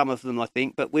over some of them, I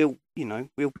think, but we'll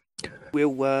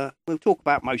talk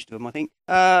about most of them, I think.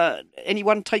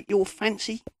 Anyone take your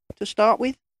fancy to start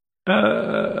with?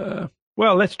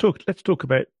 Well, let's talk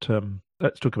about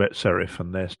Serif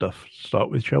and their stuff to start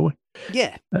with, shall we?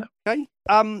 Yeah. Okay.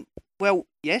 Well,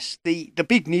 yes, the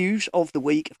big news of the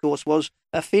week, of course, was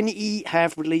Affinity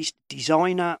have released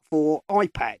Designer for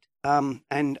iPad.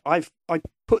 And I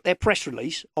put their press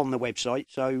release on the website,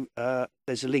 so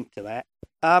there's a link to that.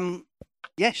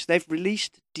 yes, they've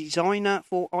released Designer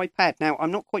for iPad. Now,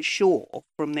 I'm not quite sure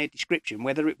from their description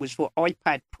whether it was for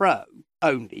iPad Pro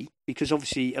only, because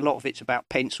obviously a lot of it's about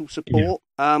pencil support.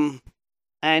 Yeah.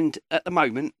 And at the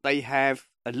moment, they have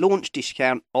a launch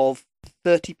discount of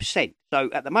 30%. So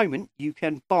at the moment, you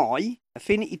can buy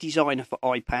Affinity Designer for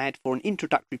iPad for an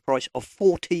introductory price of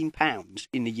 £14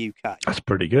 in the UK. That's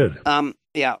pretty good.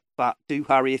 Yeah, but do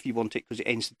hurry if you want it, because it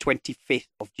ends the 25th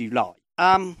of July.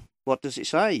 What does it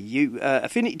say?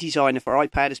 Affinity Designer for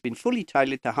iPad has been fully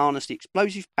tailored to harness the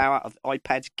explosive power of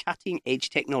iPad's cutting-edge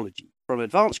technology, from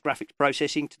advanced graphics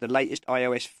processing to the latest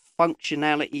iOS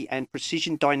functionality and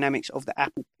precision dynamics of the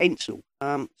Apple Pencil.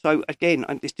 So again,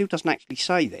 it still doesn't actually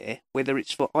say there whether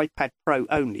it's for iPad Pro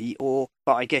only,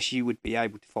 but I guess you would be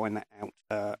able to find that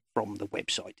out from the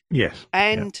website. Yes.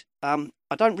 And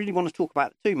I don't really want to talk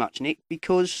about it too much, Nick,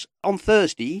 because on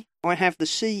Thursday I have the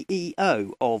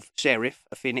CEO of Serif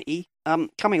Affinity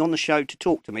coming on the show to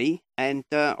talk to me, and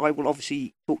I will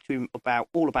obviously talk to him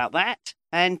all about that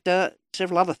and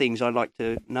several other things I'd like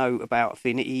to know about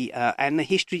Affinity and the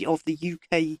history of the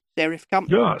UK Serif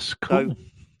company. Yes, cool. So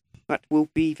that will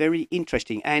be very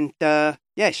interesting. And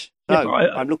yes, so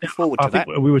I'm looking forward to that. I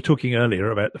think we were talking earlier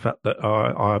about the fact that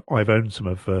I've owned some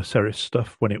of Serif's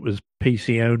stuff when it was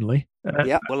PC only.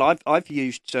 Yeah, well, I've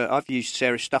used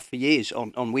Serif stuff for years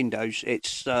on Windows.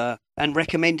 It's and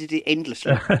recommended it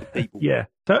endlessly to people. Yeah,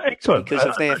 so excellent.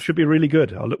 Because that should be really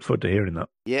good. I look forward to hearing that.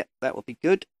 Yeah, that would be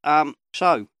good.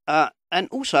 And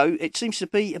also it seems to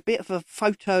be a bit of a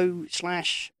photo /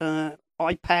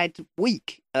 iPad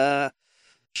week.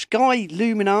 Sky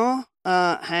Luminar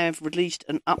have released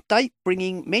an update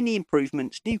bringing many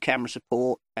improvements, new camera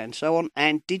support, and so on.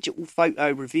 And Digital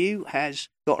Photo Review has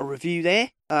got a review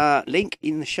there. Link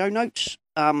in the show notes.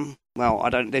 Well,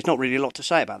 there's not really a lot to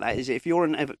say about that, is it? If you're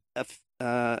a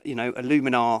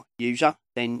Luminar user,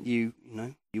 then you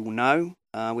will know.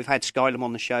 We've had Skylum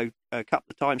on the show a couple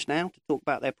of times now to talk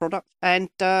about their product, and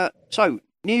so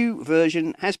new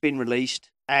version has been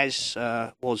released as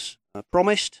was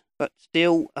promised, but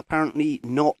still apparently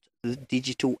not the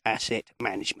digital asset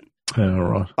management.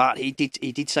 Right. But he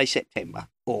did say September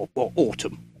or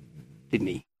autumn, didn't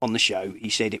he? On the show, he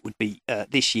said it would be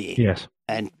this year. Yes,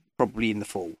 and probably in the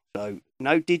fall. So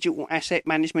no digital asset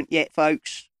management yet,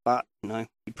 folks. But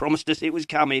he promised us it was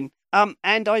coming.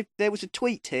 And there was a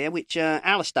tweet here which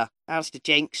Alistair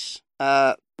Jenks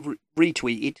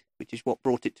retweeted, which is what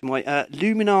brought it to my.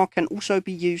 Luminar can also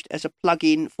be used as a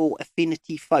plug-in for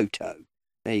Affinity Photo.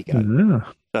 There you go.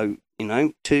 Yeah. So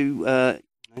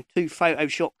two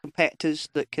Photoshop competitors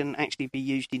that can actually be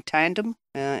used in tandem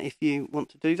if you want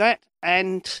to do that.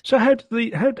 And so how do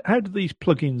these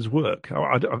plugins work?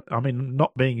 I mean,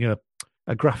 not being a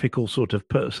graphical sort of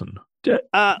person.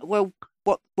 Well,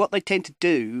 what they tend to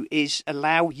do is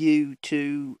allow you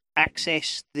to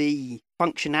access the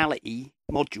functionality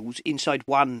modules inside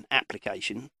one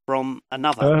application from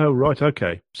another. Oh, right,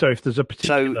 okay. So if there's a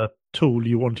particular tool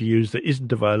you want to use that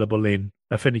isn't available in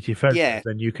Affinity Photo,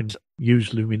 then you can use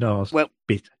Luminar's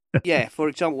bit. Yeah, for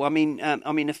example, I mean,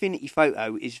 Affinity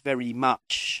Photo is very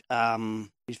much a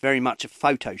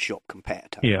Photoshop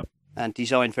competitor. Yeah. And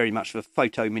designed very much for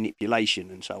photo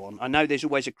manipulation and so on. I know there's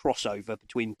always a crossover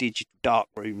between digital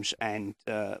darkrooms and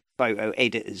photo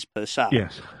editors per se.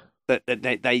 Yes. But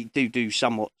they do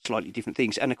somewhat slightly different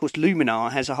things. And of course,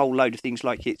 Luminar has a whole load of things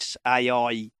like its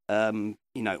AI,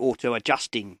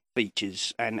 auto-adjusting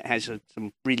features, and it has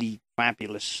some really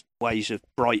fabulous ways of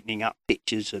brightening up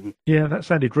pictures. And yeah, that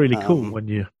sounded really cool when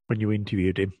you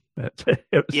interviewed him.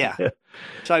 Yeah.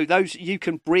 So those you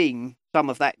can bring some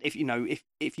of that if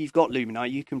you've got Luminar,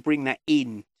 you can bring that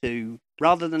in to,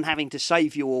 rather than having to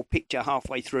save your picture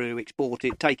halfway through, export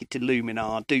it, take it to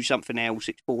Luminar, do something else,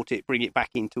 export it, bring it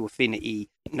back into Affinity.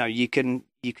 You can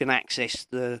access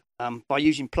the by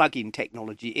using plug-in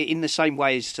technology in the same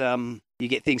way as you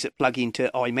get things that plug into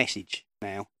iMessage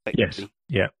now. Yes.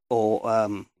 Yeah. Or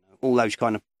all those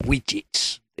kind of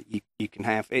widgets that you can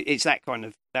have.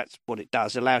 That's what it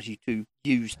does. Allows you to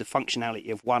use the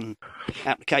functionality of one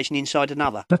application inside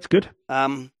another. That's good.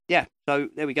 Yeah. So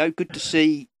there we go. Good to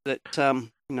see that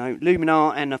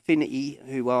Luminar and Affinity,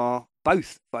 who are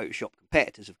both Photoshop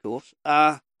competitors, of course,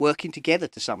 are working together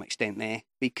to some extent there,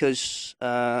 because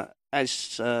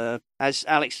as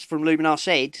Alex from Luminar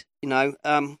said,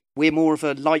 we're more of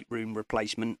a Lightroom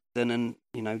replacement than a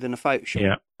Photoshop.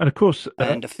 Yeah, and of course,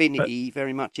 and Affinity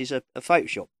very much is a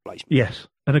Photoshop replacement. Yes,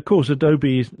 and of course,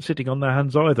 Adobe isn't sitting on their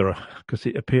hands either, because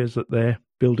it appears that they're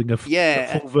building a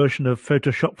full version of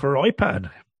Photoshop for iPad.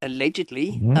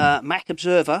 Allegedly, Mac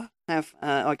Observer have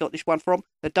I got this one from?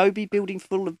 Adobe building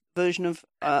full version of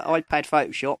iPad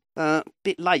Photoshop.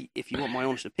 Bit late, if you want my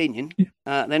honest opinion.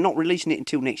 They're not releasing it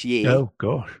until next year. Oh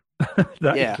gosh,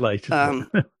 that is late. Isn't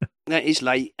it? That is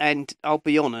late, and I'll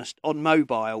be honest, on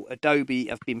mobile, Adobe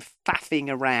have been faffing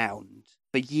around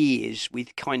for years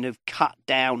with kind of cut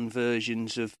down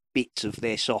versions of bits of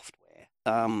their software.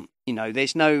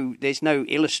 There's no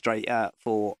Illustrator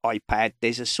for iPad.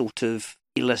 There's a sort of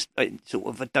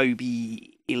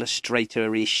Adobe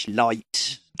Illustrator-ish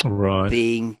light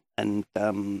thing, and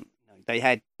they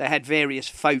had various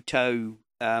photo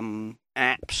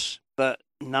apps, but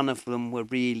none of them were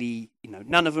really,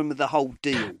 none of them were the whole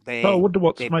deal. I wonder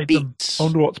what's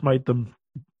made them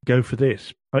go for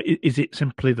this. Is it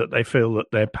simply that they feel that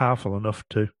they're powerful enough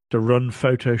to run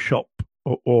Photoshop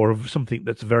or something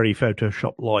that's very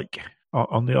Photoshop-like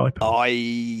on the iPad?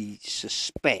 I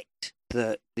suspect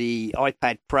that the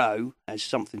iPad Pro has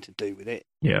something to do with it.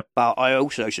 Yeah. But I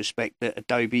also suspect that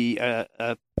Adobe are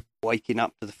waking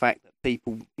up to the fact that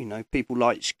people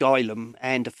like Skylum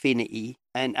and Affinity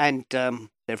and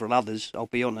several others, I'll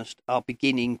be honest, are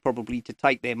beginning probably to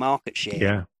take their market share.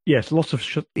 Yeah. Yes, lots of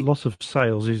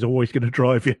sales is always going to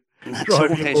drive you.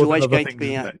 There's always going to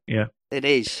be. Yeah. It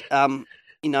is. I'm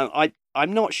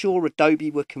not sure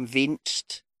Adobe were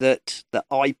convinced that the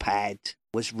iPad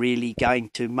was really going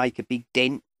to make a big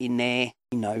dent in their,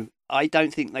 I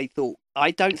don't think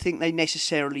they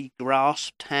necessarily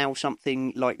grasped how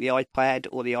something like the iPad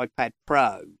or the iPad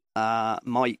Pro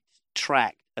might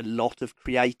attract a lot of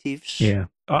creatives. Yeah.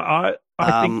 I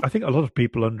think a lot of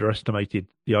people underestimated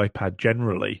the iPad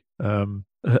generally. I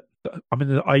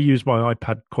mean, I use my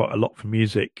iPad quite a lot for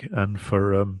music and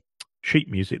for sheet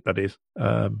music, that is.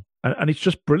 And it's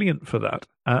just brilliant for that.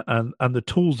 And the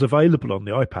tools available on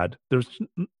the iPad,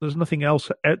 there's nothing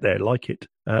else out there like it.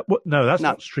 No, that's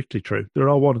not strictly true. There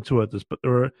are one or two others, but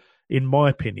there are, in my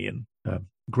opinion,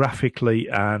 graphically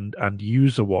and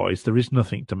user-wise, there is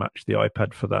nothing to match the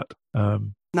iPad for that.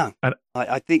 No, and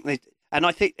I think that, and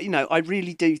I think, I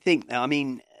really do think that. I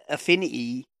mean,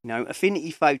 Affinity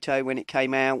Photo, when it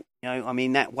came out,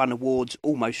 that won awards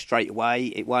almost straight away.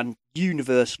 It won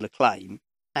universal acclaim.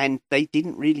 And they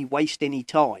didn't really waste any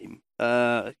time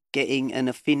getting an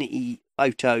Affinity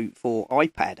Photo for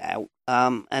iPad out.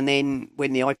 And then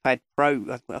when the iPad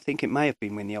Pro, I think it may have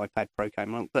been when the iPad Pro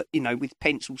came along, but with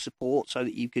pencil support, so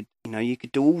that you could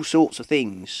do all sorts of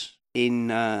things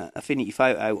in Affinity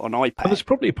Photo on iPad. Well, there's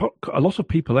probably a lot of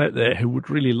people out there who would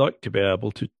really like to be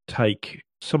able to take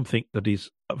something that is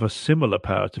of a similar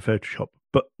power to Photoshop,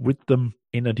 but with them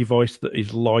in a device that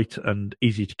is light and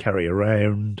easy to carry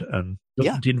around and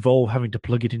doesn't involve having to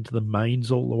plug it into the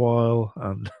mains all the while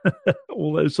and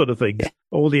all those sort of things. Yeah.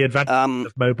 All the advantages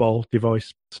of mobile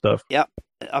device stuff. Yeah.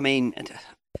 I mean,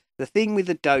 the thing with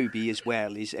Adobe as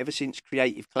well is, ever since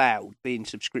Creative Cloud being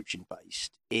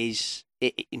subscription-based, is,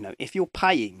 if you're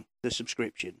paying the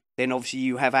subscription, then obviously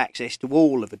you have access to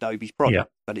all of Adobe's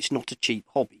products, but it's not a cheap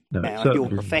hobby. No, now, if you're a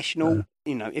professional,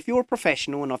 if you're a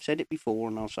professional, and I've said it before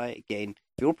and I'll say it again,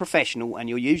 if you're a professional and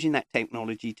you're using that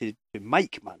technology to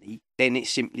make money, then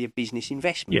it's simply a business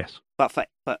investment. Yes. But for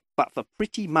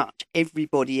pretty much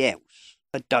everybody else,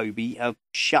 Adobe have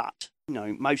shut,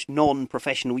 most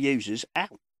non-professional users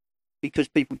out, because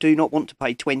people do not want to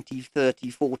pay £20,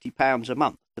 £30, £40 a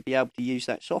month to be able to use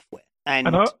that software.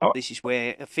 And this is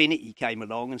where Affinity came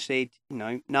along and said,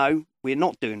 no, we're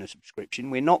not doing a subscription.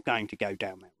 We're not going to go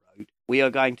down that road. We are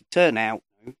going to turn out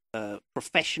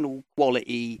professional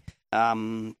quality,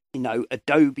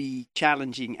 Adobe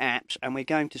challenging apps, and we're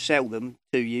going to sell them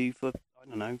to you for,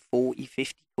 40,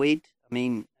 50 quid. I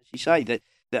mean, as you say,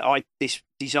 this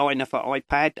designer for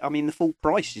iPad, the full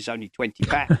price is only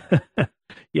 £20.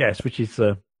 Yes, which is,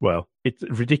 it's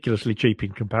ridiculously cheap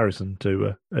in comparison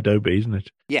to Adobe, isn't it?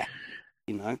 Yeah.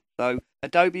 So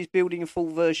Adobe is building a full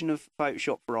version of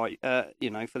Photoshop for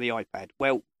for the iPad.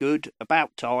 Well, good,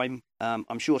 about time.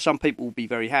 I'm sure some people will be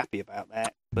very happy about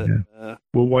that, but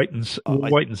we'll wait and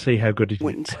see how good it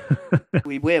is.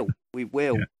 We will.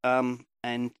 Yeah.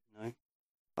 And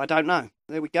I don't know.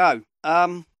 There we go.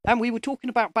 And we were talking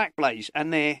about Backblaze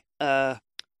and their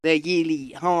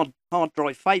yearly hard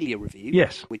drive failure review.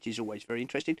 Yes, which is always very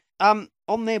interesting. On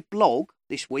their blog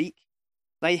this week,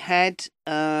 they had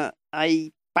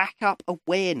a backup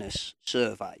awareness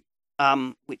survey,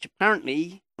 which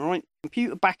apparently,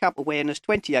 Computer Backup Awareness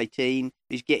 2018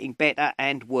 is getting better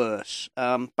and worse.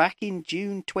 Back in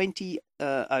June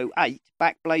 2008,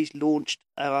 Backblaze launched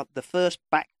the first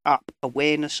backup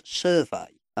awareness survey.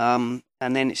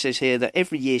 And then it says here that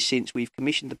every year since, we've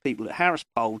commissioned the people at Harris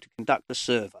Poll to conduct a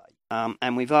survey.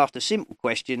 And we've asked a simple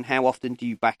question: how often do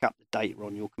you back up the data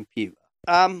on your computer?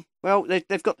 Well,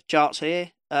 they've got the charts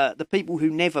here. The people who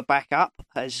never back up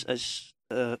has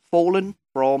fallen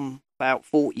from about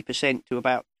 40% to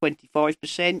about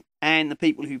 25%, and the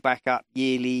people who back up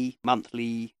yearly,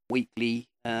 monthly, weekly,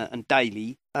 and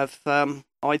daily have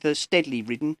either steadily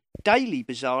risen. Daily,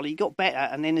 bizarrely, got better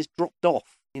and then has dropped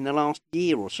off in the last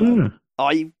year or so.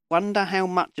 I wonder how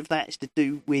much of that is to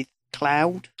do with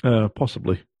cloud.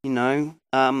 Possibly.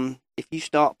 If you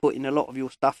start putting a lot of your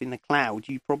stuff in the cloud,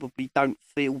 you probably don't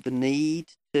feel the need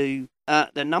to.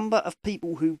 The number of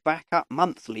people who back up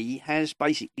monthly has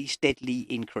basically steadily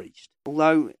increased.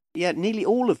 Although, nearly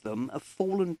all of them have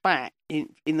fallen back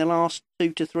in the last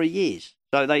 2 to 3 years.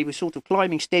 So they were sort of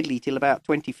climbing steadily till about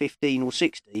 2015 or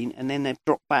 16, and then they've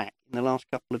dropped back in the last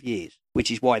couple of years,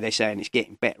 which is why they're saying it's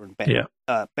getting better and better.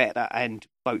 Better and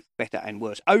both better and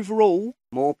worse. Overall,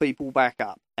 more people back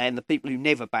up, and the people who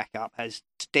never back up has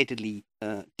steadily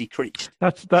decreased.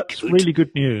 That's really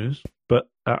good news, but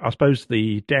I suppose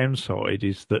the downside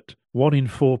is that 1 in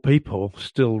 4 people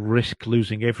still risk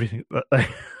losing everything that they...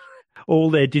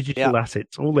 all their digital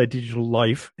assets, all their digital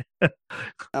life.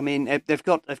 I mean, they've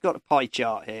got a pie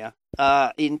chart here.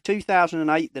 In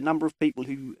 2008, the number of people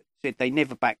who said they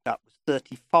never backed up was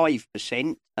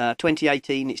 35%.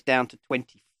 2018, it's down to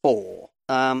 24%.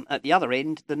 At the other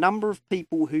end, the number of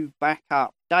people who back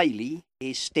up daily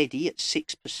is steady at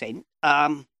 6%.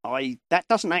 That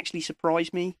doesn't actually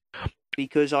surprise me,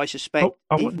 because I suspect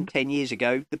even 10 years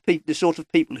ago, the sort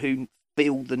of people who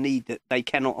feel the need that they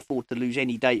cannot afford to lose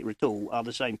any data at all are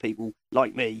the same people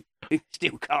like me who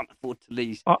still can't afford to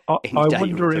lose any data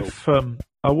at all.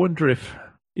 I wonder if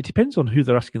it depends on who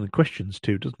they're asking the questions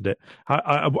to, doesn't it?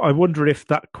 I wonder if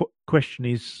that question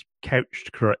is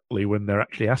couched correctly when they're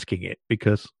actually asking it,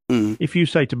 because if you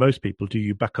say to most people, do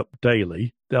you back up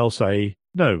daily? They'll say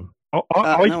no.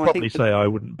 I'd probably say I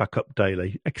wouldn't back up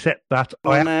daily, except that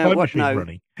I have time machine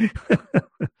running.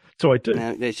 So I do.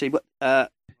 No, they see what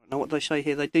they say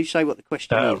here. They do say what the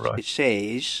question is. Right. It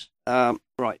says,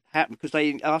 because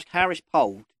they asked Harris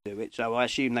Poll to do it, so I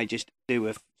assume they just do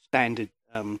a standard,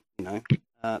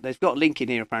 they've got a link in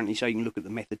here apparently so you can look at the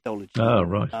methodology. Oh,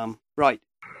 right. Right.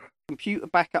 Computer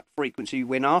backup frequency.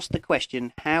 When asked the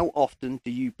question, how often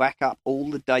do you back up all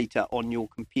the data on your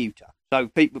computer? So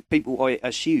people I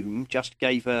assume, just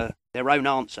gave their own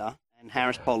answer, and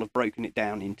Harris Poll have broken it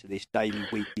down into this daily,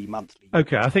 weekly, monthly.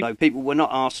 Okay, I think so. People were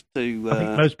not asked to. I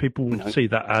think most people would see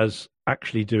that as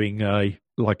actually doing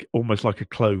almost like a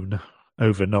clone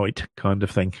overnight kind of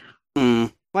thing.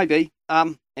 Maybe.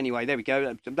 Anyway, there we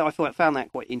go. I found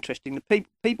that quite interesting. The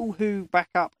people who back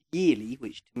up yearly,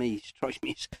 which to me strikes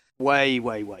me as way,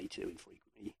 way, way too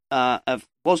infrequently,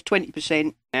 was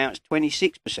 20%. Now it's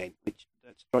 26%, which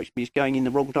strikes me as going in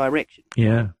the wrong direction.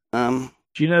 Yeah. Do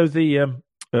you know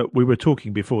we were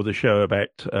talking before the show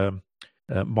about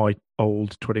my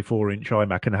old 24-inch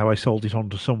iMac and how I sold it on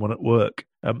to someone at work.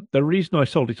 The reason I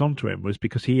sold it on to him was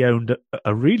because he owned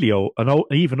a really old, an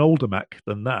even older Mac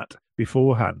than that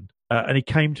beforehand. And he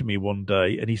came to me one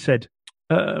day and he said,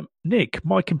 Nick,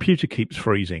 my computer keeps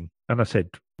freezing. And I said,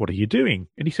 what are you doing?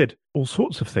 And he said, all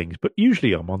sorts of things, but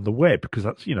usually I'm on the web because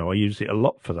that's, I use it a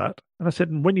lot for that. And I said,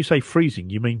 and when you say freezing,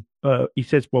 you mean, he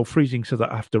says, well, freezing so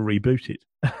that I have to reboot it.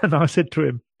 And I said to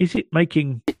him, is it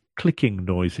making clicking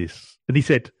noises? And he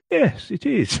said, yes, it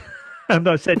is. And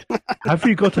I said, have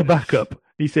you got a backup?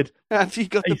 He said, he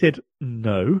said,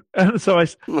 no. And so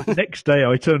next day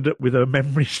I turned up with a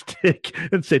memory stick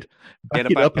and said, back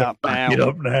it up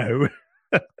now.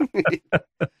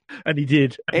 And he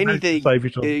did. Anything. Back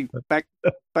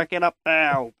it up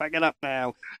now. Back it up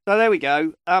now. So there we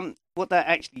go. What that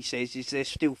actually says is there's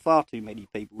still far too many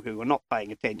people who are not paying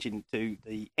attention to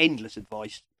the endless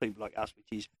advice of people like us,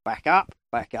 which is back up,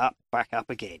 back up, back up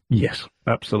again. Yes,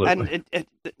 absolutely. And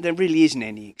there really isn't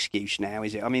any excuse now,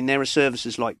 is it? I mean, there are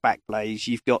services like Backblaze,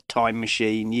 you've got Time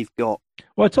Machine, you've got...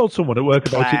 Well, I told someone at work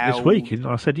about it this week, and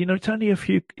I said,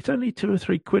 it's only 2 or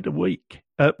 3 quid a week,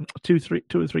 2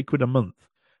 or 3 quid a month,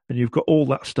 and you've got all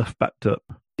that stuff backed up.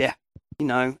 Yeah.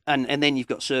 And then you've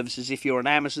got services. If you're an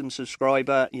Amazon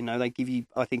subscriber, they give you,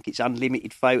 I think it's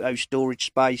unlimited photo storage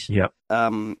space. Yeah.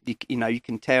 You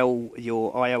can tell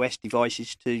your iOS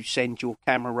devices to send your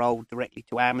camera roll directly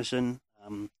to Amazon.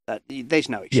 There's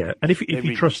no excuse. Yeah, and if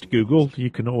you trust Google, you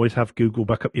can always have Google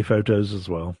back up your photos as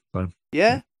well. So.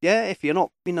 Yeah. If you're not,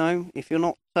 I know you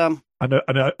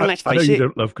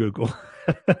don't love Google.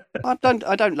 I don't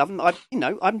love them.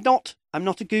 I'm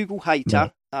not a Google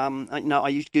hater. No. I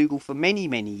used Google for many,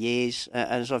 many years,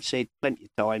 as I've said plenty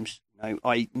of times.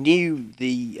 I knew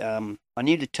the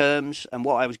terms and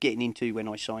what I was getting into when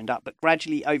I signed up, but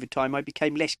gradually over time I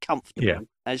became less comfortable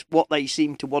as what they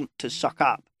seemed to want to suck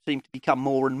up seem to become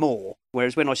more and more.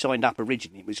 Whereas when I signed up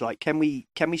originally, it was like, can we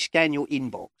scan your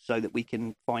inbox so that we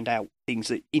can find out things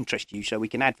that interest you, so we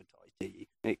can advertise to you?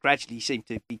 And it gradually seemed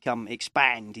to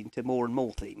expand into more and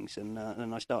more things, and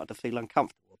I started to feel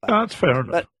uncomfortable about it. That's fair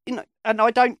enough. But and I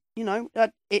don't,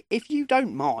 if you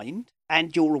don't mind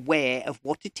and you're aware of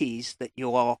what it is that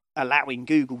you are allowing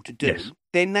Google to do, yes,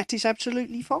 then that is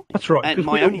absolutely fine. That's right. And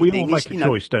we all make a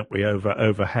choice, don't we,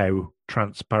 over how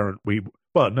transparent we.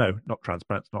 Well, no, not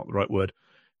transparent's not the right word.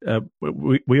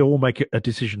 We all make a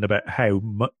decision about how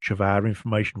much of our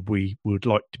information we would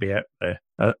like to be out there,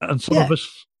 and some of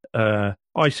us.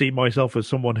 I see myself as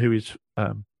someone who is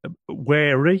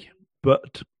wary,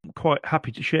 but quite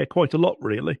happy to share quite a lot,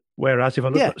 really. Whereas if I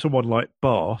look at someone like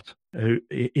Bart,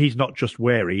 he's not just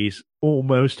wary, he's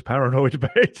almost paranoid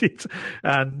about it,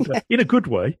 and in a good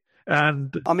way.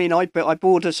 And I mean, I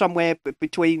border somewhere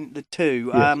between the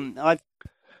two. Yes.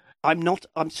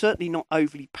 I'm certainly not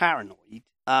overly paranoid,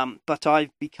 but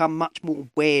I've become much more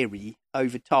wary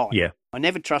over time. Yeah. I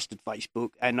never trusted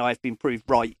Facebook, and I've been proved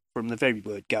right from the very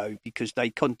word go, because they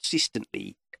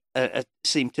consistently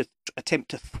seem to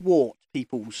attempt to thwart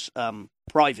people's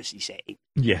privacy settings.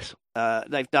 Yes.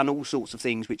 They've done all sorts of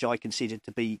things which I consider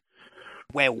to be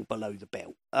well below the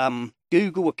belt.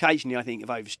 Google occasionally, I think, have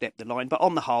overstepped the line, but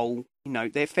on the whole,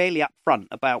 they're fairly upfront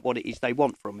about what it is they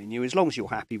want from you. As long as you're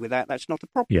happy with that, that's not a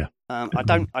problem. Yeah. I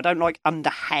don't like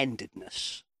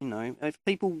underhandedness.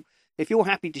 If you're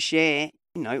happy to share,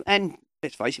 and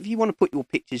let's face it, if you want to put your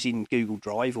pictures in Google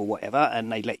Drive or whatever,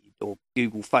 and they let you, or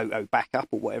Google Photo Backup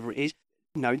or whatever it is,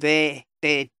 their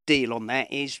deal on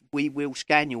that is we will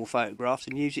scan your photographs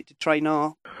and use it to train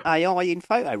our AI in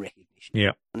photo recognition.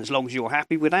 Yeah. And as long as you're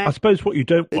happy with that, I suppose what you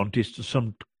don't want is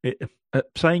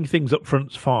saying things up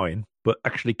front's fine, but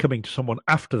actually coming to someone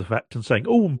after the fact and saying,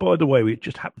 "Oh, and by the way, we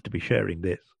just happen to be sharing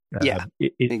this."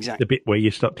 It's exactly the bit where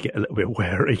you start to get a little bit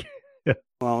wary.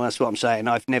 Well, that's what I'm saying.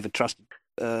 I've never trusted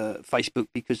Facebook,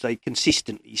 because they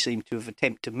consistently seem to have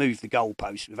attempted to move the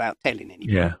goalposts without telling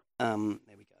anyone. Yeah. There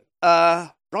we go.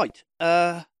 Right.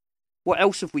 What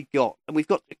else have we got? We've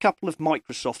got a couple of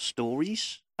Microsoft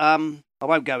stories. I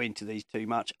won't go into these too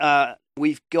much.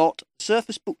 We've got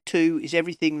Surface Book 2 is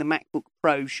everything the MacBook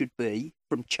Pro should be,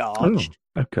 from Charged.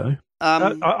 Oh, okay.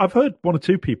 I've heard one or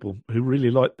two people who really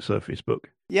like the Surface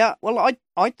Book. Yeah, well,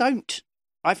 I don't.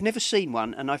 I've never seen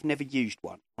one, and I've never used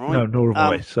one. Right? No, nor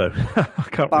have I, so I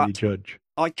can't really judge.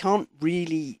 I can't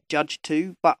really judge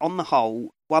too, but on the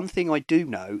whole, one thing I do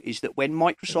know is that when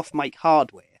Microsoft make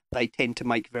hardware, they tend to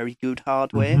make very good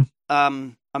hardware. Mm-hmm.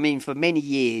 I mean, for many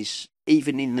years,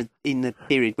 even in the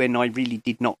period when I really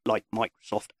did not like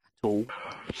Microsoft at all,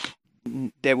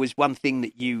 there was one thing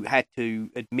that you had to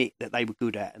admit that they were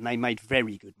good at, and they made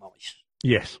very good mice.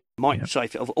 Yes.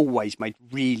 Microsoft have always made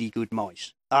really good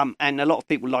mice. And a lot of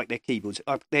people like their keyboards.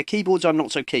 Their keyboards I'm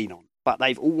not so keen on, but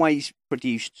they've always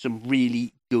produced some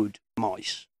really good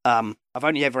mice. I've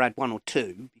only ever had one or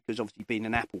two, because obviously being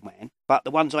an Apple man, but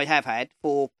the ones I have had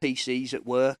for PCs at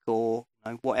work or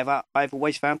whatever, I've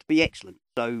always found to be excellent.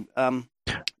 So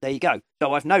there you go.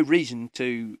 So I've no reason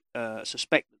to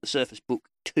suspect that the Surface Book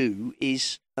 2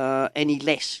 is any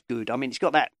less good. I mean, it's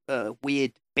got that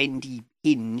weird bendy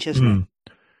hinge, hasn't it?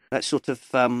 That sort of,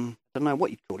 I don't know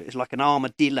what you'd call it. It's like an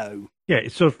armadillo. Yeah,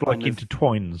 it sort of like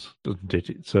intertwines, doesn't it?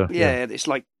 It's it's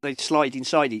like they slide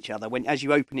inside each other. As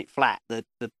you open it flat, the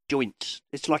joints.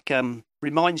 It's like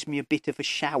reminds me a bit of a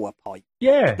shower pipe.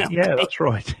 Yeah, that's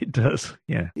right. It does.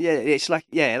 Yeah, it's like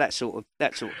that sort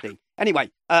of thing. Anyway,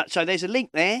 so there's a link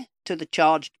there to the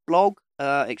Charged blog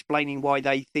explaining why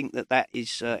they think that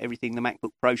is everything the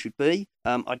MacBook Pro should be.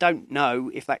 I don't know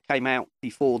if that came out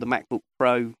before the MacBook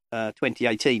Pro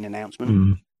 2018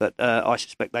 announcement, but I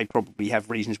suspect they probably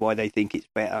have reasons why they think it's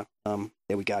better.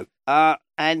 There we go.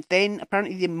 And then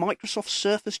apparently the Microsoft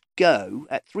Surface Go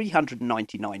at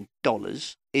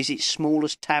 $399 is its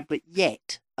smallest tablet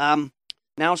yet. Now,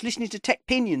 I was listening to Tech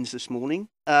Pinions this morning,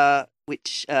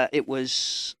 which it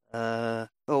was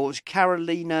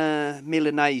Carolina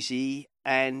Milanese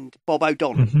and Bob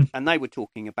O'Donnell, and they were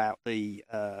talking about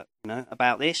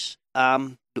about this.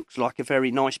 Looks like a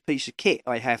very nice piece of kit,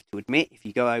 I have to admit. If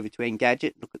you go over to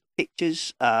Engadget, look at the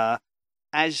pictures.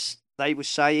 As they were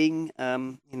saying,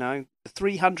 the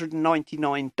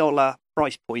 $399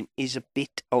 price point is a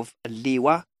bit of a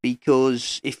lure,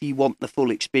 because if you want the full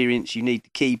experience, you need the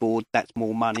keyboard. That's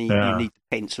more money. Yeah. You need the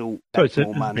pencil. That's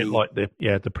more money. A bit like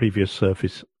the previous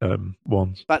Surface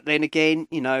ones. But then again,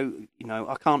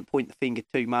 I can't point the finger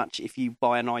too much. If you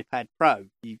buy an iPad Pro,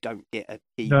 you don't get a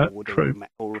keyboard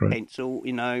or a pencil.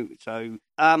 So,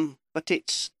 but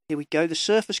it's here we go. The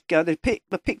Surface Go. The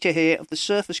picture here of the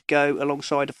Surface Go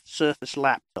alongside a Surface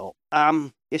laptop.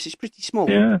 Yes, it's pretty small.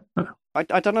 Yeah.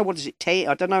 I don't know, what is it, 10?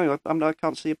 I don't know. I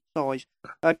can't see a size.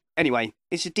 Anyway,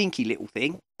 it's a dinky little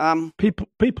thing.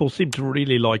 People seem to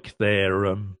really like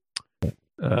their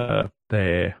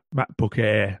MacBook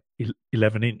Air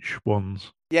 11-inch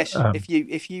ones. Yes,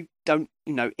 if you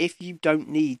don't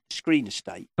need screen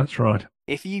estate. That's right.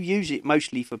 If you use it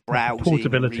mostly for browsing,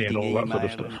 portability, and all that email, sort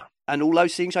of stuff, and all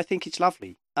those things, I think it's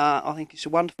lovely. I think it's a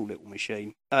wonderful little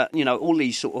machine. All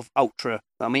these sort of ultra.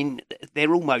 I mean,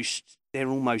 they're almost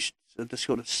the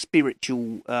sort of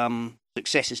spiritual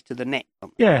successors to the Net.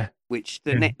 Yeah. Which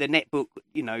the netbook,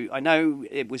 I know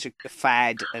it was a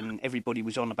fad and everybody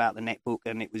was on about the netbook,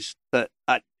 and it was, but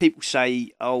people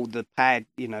say, oh, the pad,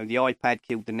 the iPad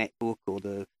killed the netbook, or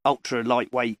the ultra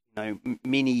lightweight,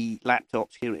 mini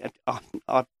laptops killed it.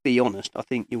 I'll be honest, I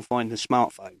think you'll find the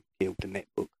smartphone killed the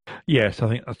netbook. Yes, I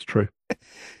think that's true.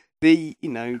 The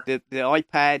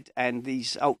iPad and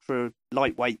these ultra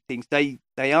lightweight things, they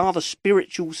are the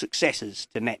spiritual successors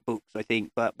to netbooks, I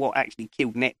think. But what actually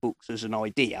killed netbooks as an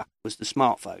idea was the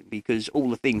smartphone, because all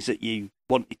the things that you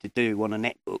wanted to do on a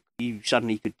netbook, you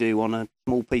suddenly could do on a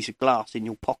small piece of glass in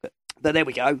your pocket. But there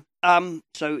we go.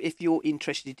 So if you're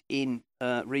interested in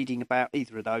reading about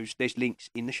either of those, there's links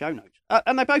in the show notes.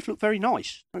 And they both look very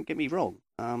nice, don't get me wrong.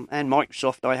 And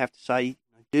Microsoft, I have to say,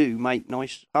 do make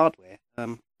nice hardware.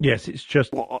 Yes, it's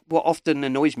just what often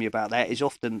annoys me about that is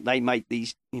often they make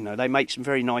these, they make some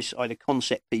very nice either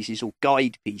concept pieces or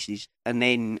guide pieces, and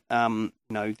then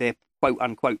their quote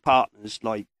unquote partners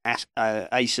like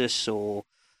Asus or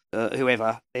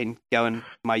whoever then go and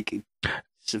make a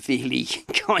severely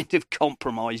kind of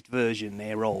compromised version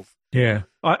thereof. Yeah,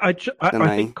 I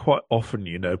think quite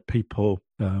often, people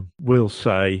will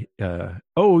say,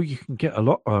 "Oh, you can get a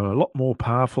lot more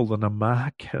powerful than a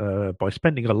Mac by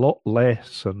spending a lot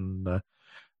less," and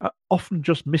often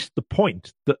just miss the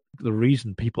point that the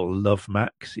reason people love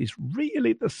Macs is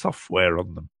really the software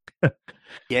on them.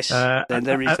 Yes, then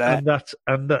there is that,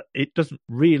 and that it doesn't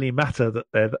really matter that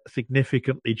they're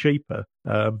significantly cheaper,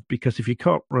 because if you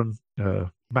can't run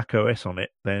Mac OS on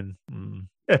it, then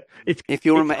if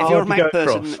you're a Mac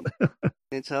person,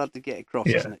 it's hard to get across,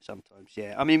 isn't it? Sometimes,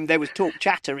 yeah. I mean, there was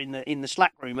chatter in the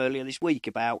Slack room earlier this week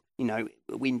about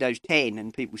Windows 10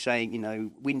 and people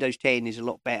saying Windows 10 is a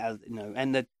lot better,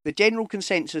 and the general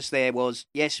consensus there was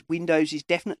yes, Windows is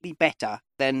definitely better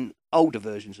than older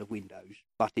versions of Windows,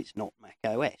 but it's not Mac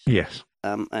OS. Yes.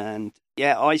 And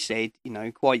yeah, I said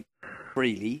quite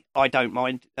freely, I don't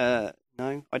mind.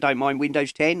 No, I don't mind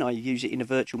Windows 10. I use it in a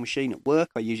virtual machine at work.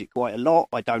 I use it quite a lot.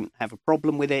 I don't have a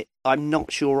problem with it. I'm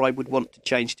not sure I would want to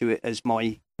change to it as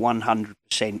my 100%.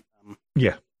 Same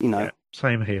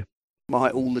here. My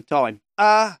all the time.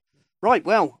 Right,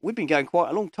 well, we've been going quite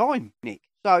a long time, Nick.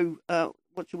 So,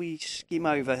 what should we skim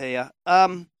over here?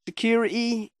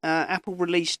 Security, Apple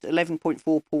released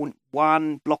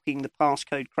 11.4.1, blocking the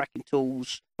passcode cracking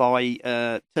tools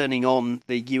by turning on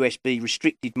the USB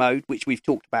restricted mode, which we've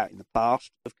talked about in the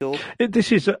past, of course.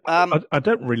 This is, I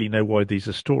don't really know why these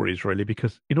are stories, really,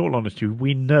 because in all honesty,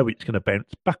 we know it's going to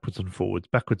bounce backwards and forwards.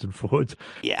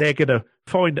 Yeah. They're going to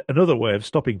find another way of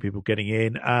stopping people getting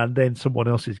in, and then someone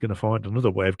else is going to find another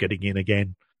way of getting in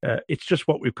again. It's just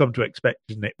what we've come to expect,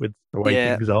 isn't it, with the way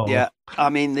things are? Yeah, I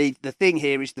mean, the thing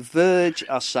here is The Verge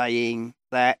are saying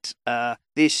that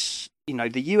this, the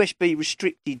USB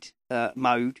restricted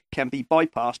mode can be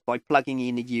bypassed by plugging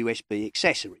in a USB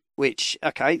accessory, which,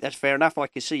 okay, that's fair enough. I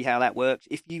can see how that works.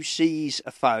 If you seize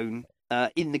a phone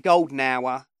in the golden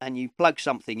hour and you plug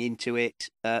something into it,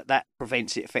 that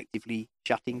prevents it effectively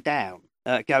shutting down,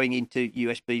 going into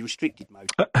USB restricted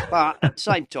mode. But at the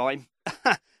same time...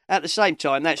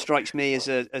 that strikes me as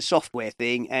a software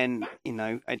thing, and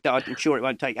I'm sure it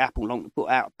won't take Apple long to put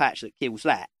out a patch that kills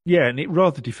that. Yeah, and it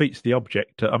rather defeats the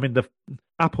object. I mean,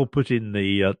 Apple put in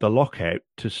the lockout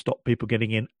to stop people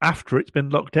getting in after it's been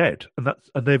locked out,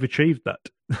 and they've achieved that.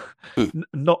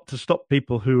 Not to stop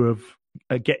people who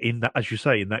have get in that, as you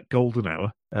say, in that golden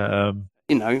hour.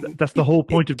 That's the whole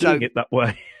point of doing it that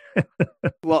way.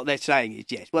 What they're saying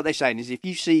is if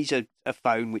you seize a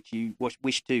phone which you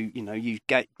wish to use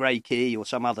grey key or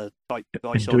some other type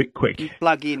device do it quick, you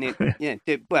plug in it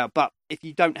but if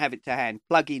you don't have it to hand,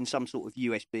 plug in some sort of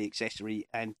USB accessory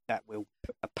and that will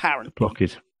apparently block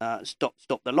it, stop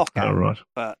the lockout. Oh, right.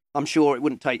 But I'm sure it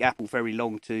wouldn't take Apple very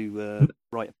long to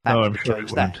write a patch to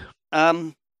change that.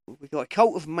 We've got a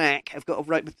Cult of Mac. I've got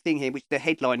a thing here, which the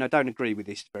headline, I don't agree with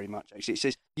this very much, actually. It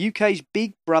says, UK's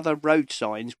Big Brother road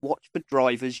signs watch for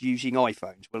drivers using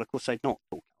iPhones. Well, of course, they're not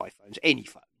talking iPhones, any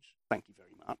phones. Thank you very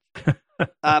much.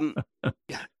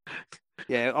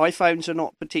 Yeah, iPhones are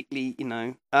not particularly,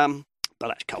 but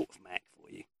that's cult of Mac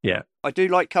for you. Yeah. I do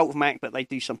like cult of Mac, but they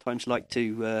do sometimes like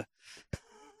to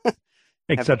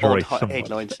Exaggerate have odd somewhat.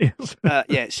 headlines.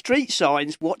 Yes. Street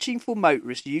signs watching for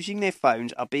motorists using their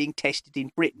phones are being tested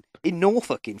in Britain, in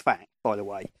Norfolk, in fact, by the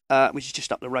way, which is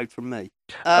just up the road from me.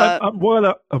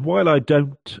 While I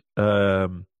don't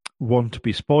want to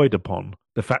be spied upon,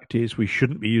 the fact is we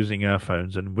shouldn't be using our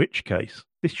phones, in which case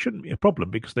this shouldn't be a problem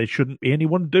because there shouldn't be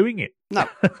anyone doing it. No.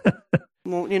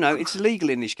 Well, it's illegal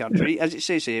in this country, as it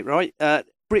says here, right?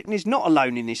 Britain is not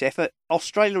alone in this effort.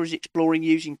 Australia is exploring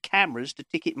using cameras to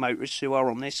ticket motorists who are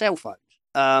on their cell phones.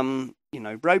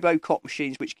 Robocop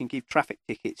machines which can give traffic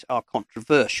tickets are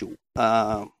controversial.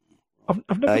 I've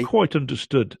never quite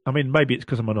understood. I mean, maybe it's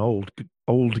because I'm an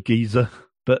old geezer,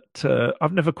 but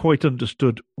I've never quite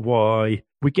understood why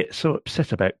we get so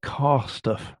upset about car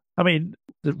stuff. I mean,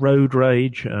 the road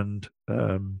rage and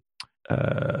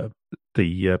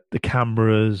the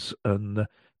cameras, and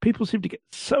people seem to get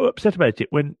so upset about it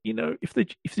when if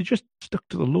they just stuck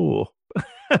to the law,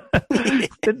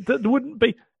 then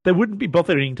there wouldn't be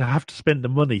bothering to have to spend the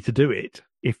money to do it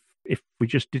if we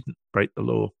just didn't break the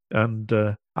law. And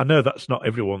I know that's not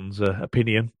everyone's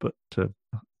opinion, but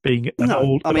being an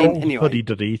old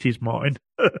fuddy-duddy, it is mine.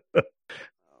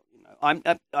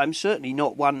 I'm certainly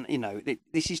not one.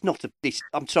 This is not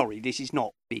I'm sorry, this is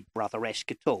not Big Brother-esque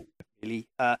at all. Really,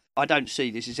 I don't see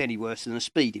this as any worse than a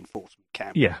speed enforcement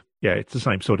camera. Yeah, it's the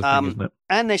same sort of thing, isn't it?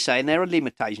 And they're saying there are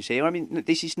limitations here. I mean,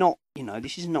 this is not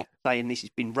saying this has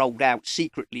been rolled out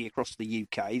secretly across the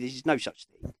UK. This is no such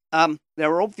thing.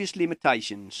 There are obvious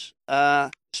limitations.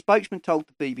 Spokesman told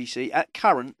the BBC, at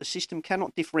current, the system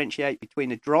cannot differentiate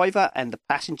between a driver and the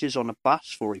passengers on a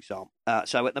bus, for example.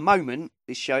 So at the moment,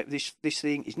 this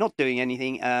thing is not doing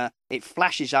anything. It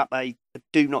flashes up a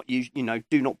do not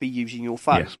be using your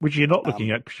phone. Yes, which you're not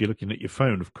looking at because you're looking at your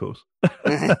phone, of course.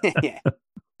 Yeah.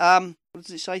 What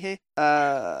does it say here?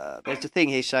 There's a thing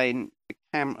here saying the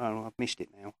camera. Oh, I've missed it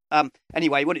now.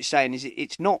 Anyway, what it's saying is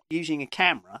it's not using a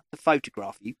camera to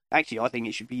photograph you. Actually, I think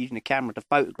it should be using a camera to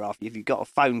photograph you. If you've got a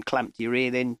phone clamped to your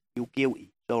ear, then you're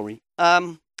guilty. Sorry.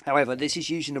 However, this is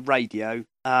using a radio.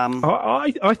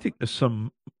 I think there's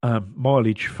some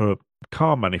mileage for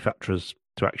car manufacturers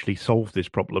to actually solve this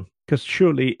problem, because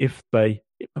surely if they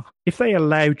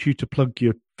allowed you to plug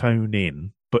your phone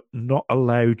in, but not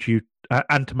allowed you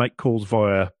and to make calls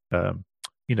via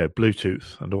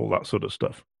Bluetooth and all that sort of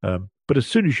stuff, but as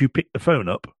soon as you pick the phone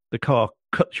up, the car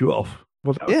cuts you off.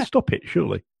 Well, that would stop it,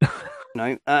 surely.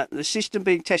 No, the system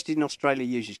being tested in Australia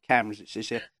uses cameras, it says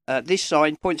here. This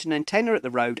sign points an antenna at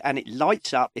the road and it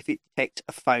lights up if it detects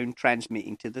a phone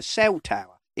transmitting to the cell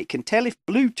tower. It can tell if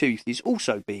Bluetooth is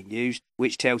also being used,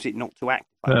 which tells it not to activate.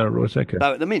 Right, okay.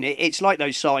 So at the minute, it's like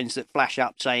those signs that flash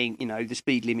up saying, the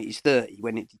speed limit is 30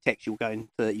 when it detects you're going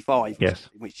 35. Yes.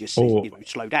 Which just says,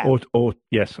 slow down. Or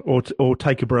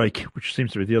take a break, which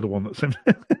seems to be the other one that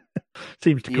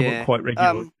seems to come up quite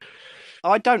regularly.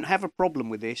 I don't have a problem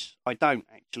with this. I don't,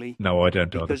 actually. No, I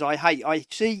don't either. Because I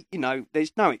see,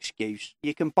 there's no excuse.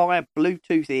 You can buy a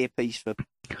Bluetooth earpiece for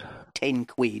 10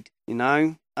 quid,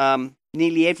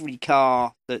 Nearly every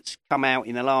car that's come out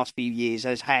in the last few years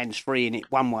has hands-free in it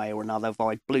one way or another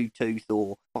via Bluetooth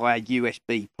or via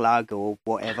USB plug or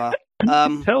whatever. And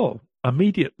you can tell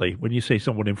immediately when you see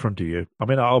someone in front of you. I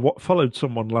mean, I followed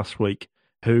someone last week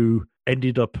who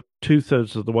ended up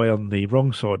 2/3 of the way on the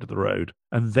wrong side of the road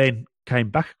and then came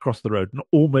back across the road and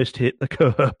almost hit the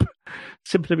curb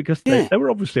simply because they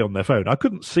were obviously on their phone. I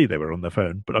couldn't see they were on their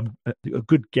phone, but a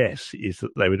good guess is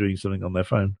that they were doing something on their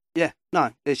phone. Yeah,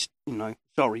 no, it's,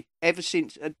 sorry. Ever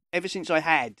since I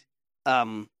had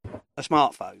a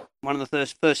smartphone, one of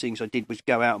the first things I did was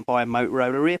go out and buy a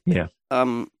Motorola earpiece. Yeah.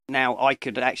 Now, I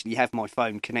could actually have my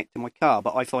phone connect to my car,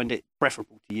 but I find it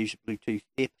preferable to use a Bluetooth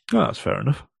earpiece. Oh, that's fair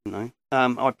enough.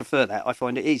 I prefer that. I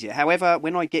find it easier. However,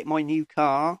 when I get my new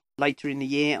car later in the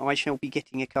year, I shall be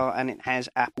getting a car and it has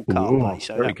Apple CarPlay,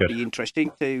 so that'll be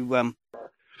interesting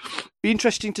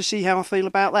to see how I feel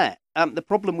about that. The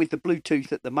problem with the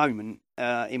Bluetooth at the moment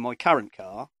in my current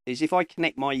car is if I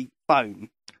connect my phone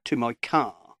to my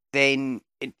car, then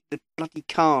the bloody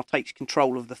car takes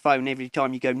control of the phone every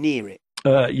time you go near it.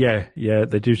 Yeah,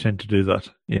 they do tend to do that.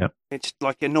 Yeah, it's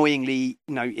like annoyingly,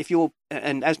 if you're,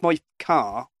 and as my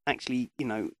car actually,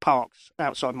 parks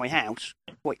outside my house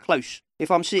quite close. If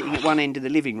I'm sitting at one end of the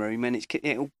living room and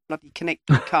it'll bloody connect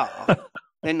to the car,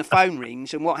 then the phone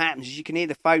rings, and what happens is you can hear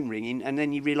the phone ringing, and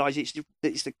then you realise it's the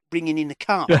ringing in the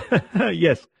car.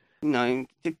 Yes. You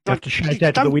have to shout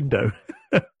out of the window.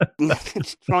 You're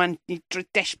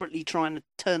desperately trying to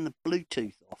turn the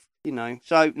Bluetooth off.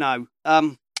 So no.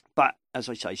 But as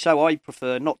I say, so I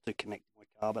prefer not to connect to my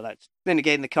car. But then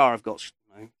again, the car I've got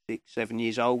 6-7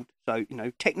 years old, so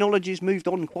technology's moved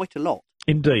on quite a lot.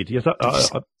 Indeed, yes.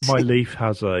 My Leaf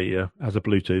has a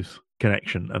Bluetooth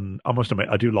connection, and I must admit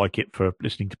I do like it for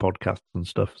listening to podcasts and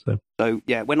stuff. So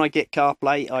yeah, when I get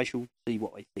CarPlay, I shall see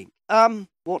what I think.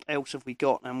 What else have we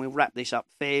got? And we'll wrap this up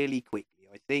fairly quickly,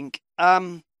 I think.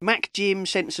 Mac Jim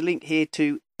sent us a link here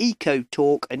to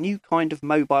EcoTalk, a new kind of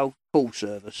mobile call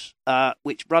service,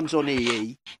 which runs on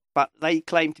EE, but they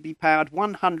claim to be powered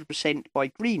 100%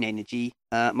 by green energy,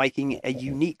 making it a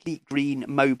uniquely green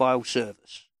mobile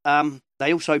service.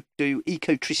 They also do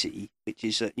Ecotricity, which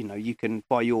is, you can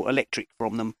buy your electric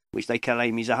from them, which they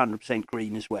claim is 100%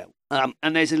 green as well.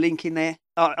 And there's a link in there.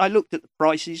 I looked at the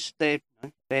prices. They're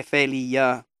fairly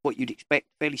what you'd expect,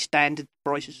 fairly standard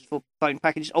prices for phone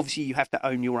packages. Obviously, you have to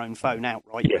own your own phone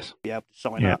outright to be able to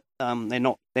sign up.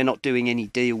 They're not doing any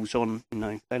deals on,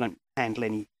 they don't handle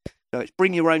any. So it's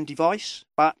bring your own device.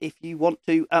 But if you want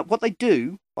to, what they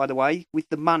do, by the way, with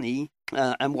the money,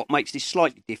 and what makes this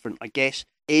slightly different, I guess,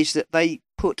 is that they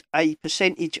put a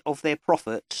percentage of their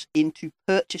profits into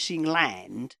purchasing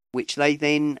land, which they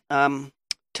then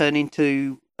turn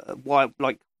into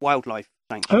wildlife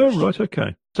sanctuaries. Oh, right,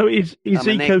 okay. So is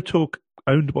EcoTalk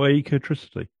owned by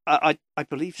Ecotricity? I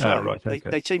believe so. Oh, right, okay.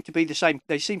 They seem to be the same.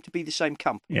 They seem to be the same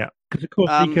company. Yeah, because of course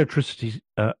Ecotricity's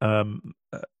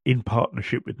in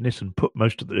partnership with Nissan put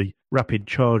most of the rapid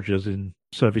chargers in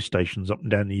service stations up and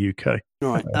down the UK.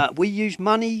 Right. We use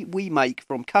money we make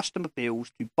from customer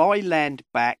bills to buy land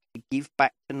back to give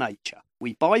back to nature.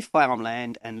 We buy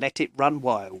farmland and let it run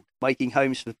wild, making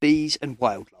homes for bees and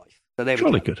wildlife. So there we go.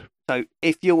 Jolly good. So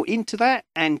if you're into that,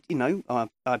 and I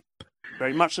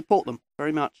very much support them.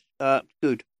 Very much.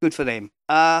 Good for them.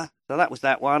 So that was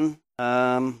that one.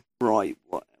 Right.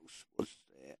 What else was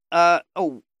there?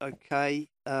 Okay.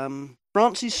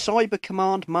 France's Cyber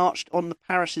Command marched on the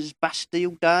Paris's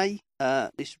Bastille Day.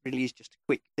 This really is just a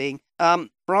quick thing.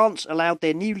 France allowed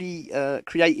their newly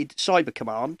created Cyber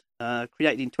Command,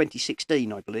 created in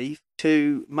 2016, I believe,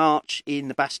 to march in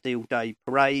the Bastille Day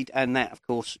parade, and that, of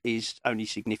course, is only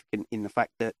significant in the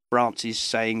fact that France is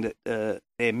saying that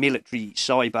their military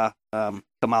cyber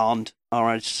command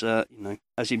are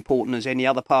as important as any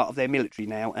other part of their military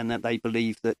now, and that they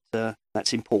believe that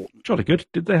that's important. Jolly good.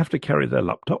 Did they have to carry their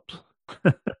laptops?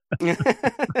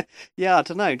 Yeah, I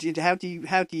don't know. How do you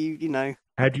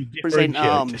present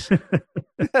arms?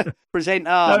 Present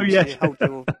arms. Oh, yes.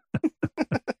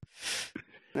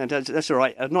 No, that's all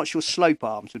right. I'm not sure slope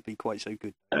arms would be quite so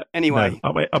good. Anyway,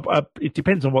 no, it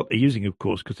depends on what they're using, of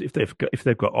course. Because if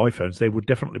they've got iPhones, they would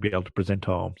definitely be able to present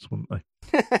arms, wouldn't they?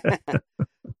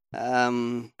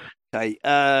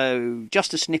 Okay.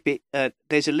 Just a snippet.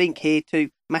 There's a link here to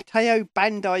Matteo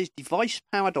Bandai's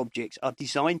device-powered objects are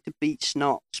designed to beat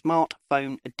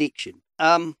smartphone addiction.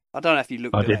 I don't know if you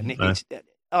looked at that, Nick.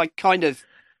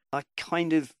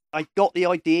 I got the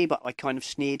idea, but I kind of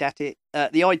sneered at it.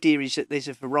 The idea is that there's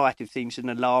a variety of things, an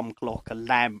alarm clock, a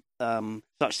lamp,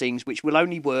 such things, which will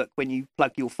only work when you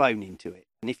plug your phone into it.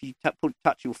 And if you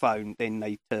touch your phone, then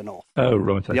they turn off. Oh,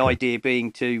 right. Okay. The idea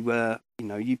being to,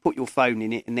 you put your phone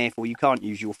in it, and therefore you can't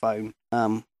use your phone,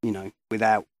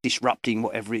 without disrupting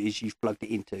whatever it is you've plugged it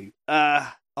into.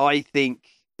 I think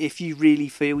if you really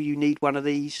feel you need one of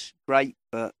these, great.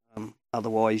 But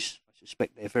otherwise, I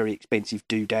suspect they're very expensive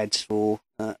doodads for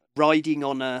riding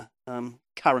on a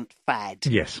current fad.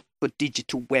 Yes. For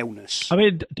digital wellness. I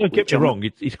mean, don't get me wrong.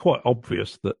 It's quite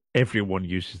obvious that everyone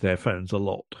uses their phones a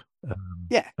lot.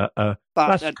 But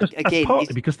that's again,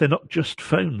 partly because they're not just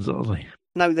phones, are they?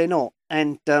 No, they're not.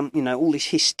 And, all this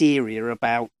hysteria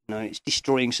about, it's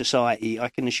destroying society. I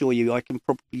can assure you, I can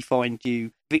probably find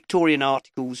you Victorian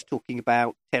articles talking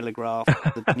about Telegraph,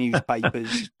 the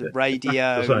newspapers, the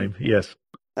radio. The same, yes.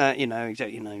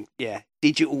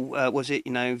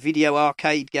 Digital, video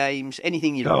arcade games,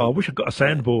 anything you like. I wish I'd got a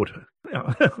soundboard.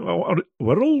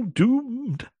 We're all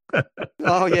doomed.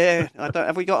 Oh yeah, I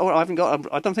don't think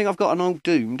I've got an old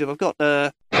doomed. I've got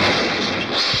I've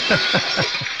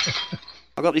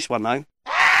got this one though.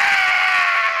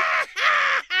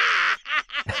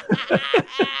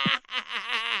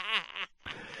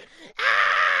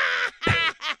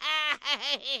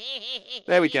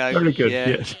 There we go. Very good. Yeah.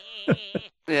 Yes.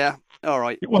 Yeah. All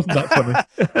right. It wasn't that funny.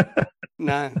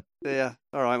 No. Yeah.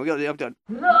 All right. I've done.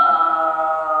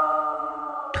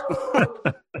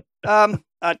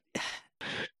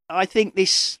 I think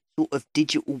this sort of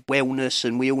digital wellness,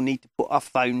 and we all need to put our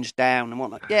phones down and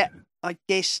whatnot. Yeah, I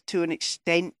guess to an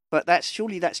extent, but that's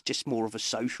just more of a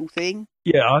social thing.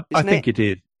 Yeah, I think it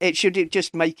is. it should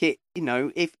just make it,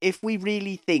 if we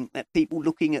really think that people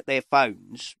looking at their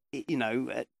phones,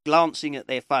 glancing at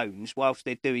their phones whilst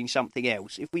they're doing something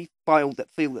else, if we feel that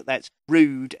that's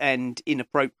rude and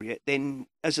inappropriate, then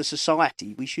as a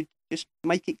society we should just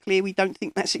make it clear we don't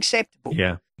think that's acceptable.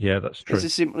 Yeah, that's true. It's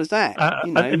as simple as that.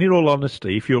 And in all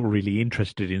honesty, if you're really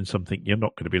interested in something, you're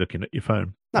not going to be looking at your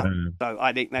phone. No. So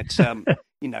I think that's,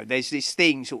 there's this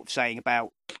thing sort of saying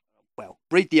about, well,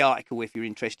 read the article if you're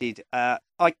interested. I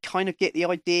kind of get the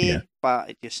idea,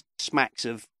 but it just smacks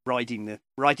of riding the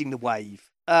wave.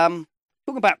 Talking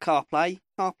about CarPlay,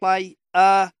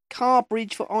 Car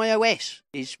Bridge for iOS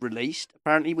is released,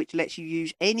 apparently, which lets you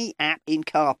use any app in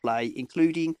CarPlay,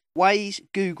 including Waze,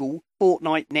 Google,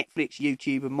 Fortnite, Netflix,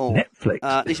 YouTube, and more.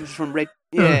 Netflix. This was from Red.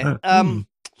 Yeah.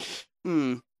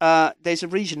 There's a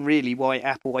reason, really, why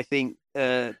Apple, I think,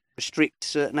 restrict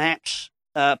certain apps.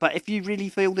 But if you really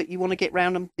feel that you want to get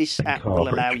around them, this app will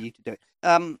allow you to do it.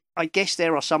 I guess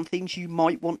there are some things you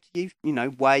might want to use,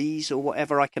 Waze or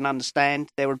whatever. I can understand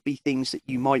there would be things that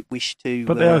you might wish to.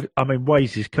 But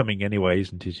Waze is coming anyway,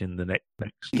 isn't it? In the next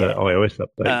iOS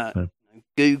update. So.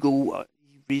 Google,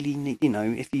 you really need,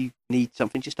 if you need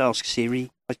something, just ask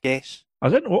Siri, I guess. I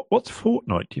don't know what's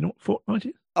Fortnite. Do you know what Fortnite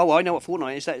is? Oh, I know what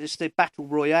Fortnite is. It's the Battle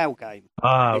Royale game.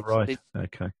 Right.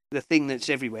 Okay. The thing that's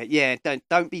everywhere. Yeah,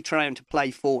 don't be trying to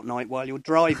play Fortnite while you're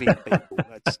driving, people.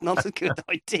 That's not a good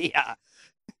idea.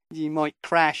 You might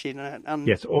crash in an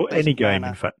yes, or any game,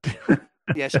 in fact.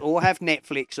 Yes, or have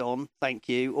Netflix on, thank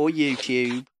you, or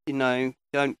YouTube.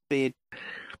 Don't be a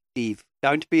div.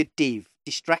 Don't be a div.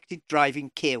 Distracted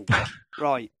driving kills.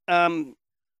 Right.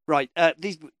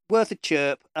 These worth a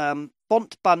chirp.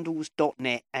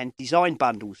 Fontbundles.net and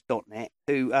designbundles.net,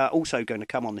 who are also going to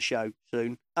come on the show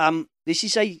soon. This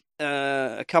is a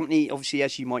company, obviously,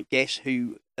 as you might guess,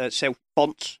 who sell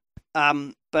fonts.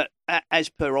 But as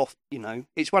per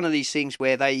it's one of these things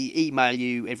where they email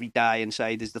you every day and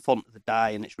say there's the font of the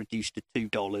day and it's reduced to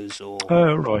 $2, or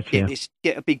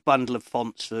get a big bundle of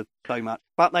fonts for so much.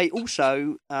 But they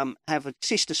also have a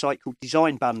sister site called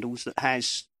Design Bundles that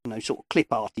has sort of clip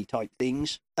arty type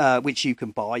things, which you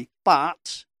can buy.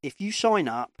 But if you sign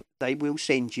up, they will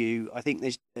send you, I think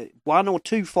there's 1 or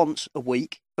 2 fonts a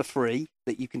week for free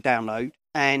that you can download,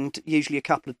 and usually a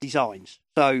couple of designs.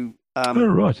 So,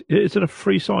 right. Is it a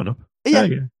free sign up?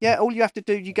 Yeah. All you have to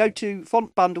do, you go to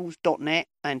fontbundles.net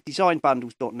and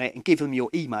designbundles.net and give them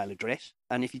your email address.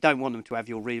 And if you don't want them to have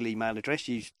your real email address,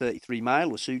 use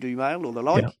 33mail or sudo mail or the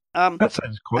like. Yeah. That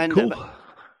sounds quite cool.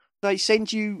 They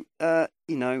send you,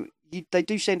 they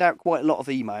do send out quite a lot of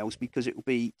emails because it will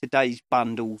be today's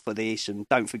bundle for this, and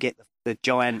don't forget the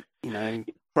giant,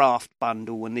 craft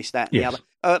bundle and this, that, and the other.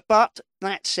 But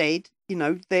that said,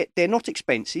 they're not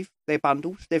expensive. They're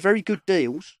bundles. They're very good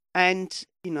deals, and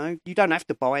you don't have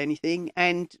to buy anything.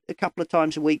 And a couple of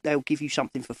times a week, they'll give you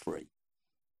something for free.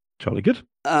 Jolly good.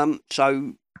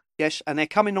 So. Yes, and they're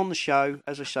coming on the show,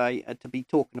 as I say, to be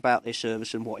talking about their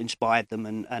service and what inspired them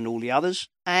and all the others.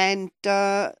 And,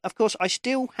 of course, I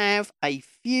still have a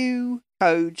few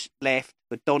codes left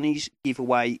for Donny's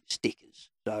giveaway stickers.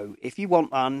 So if you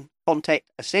want one, contact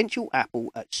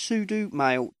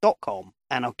essentialapple@sudomail.com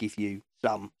and I'll give you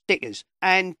some stickers.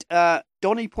 And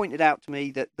Donny pointed out to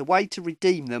me that the way to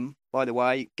redeem them, by the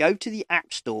way, go to the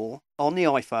App Store on the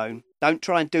iPhone. Don't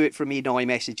try and do it from in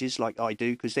iMessages like I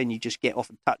do, because then you just get off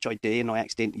of Touch ID and I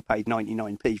accidentally paid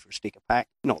 99p for a sticker pack.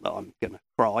 Not that I'm going to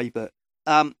cry, but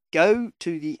go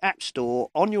to the App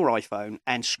Store on your iPhone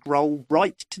and scroll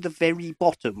right to the very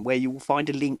bottom where you will find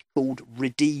a link called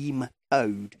Redeem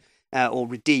Code or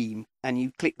Redeem, and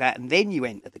you click that and then you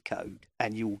enter the code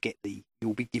and you'll be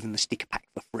given the sticker pack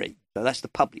for free. So that's the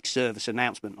public service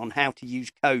announcement on how to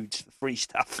use codes for free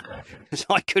stuff, because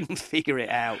I couldn't figure it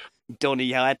out.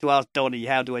 I had to ask Donny,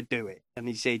 how do I do it? And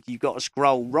he said, you've got to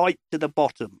scroll right to the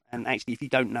bottom. And actually, if you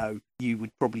don't know, you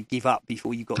would probably give up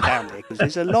before you got down there, because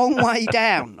there's a long way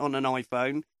down on an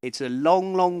iPhone. It's a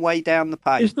long, long way down the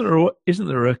page. Isn't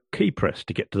there a key press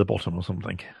to get to the bottom or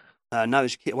something? No, not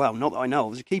that I know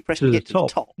of. There's a key press to get to the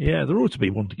top. Yeah, there ought to be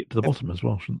one to get to the bottom as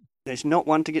well, shouldn't there? There's not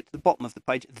one to get to the bottom of the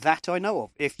page that I know of.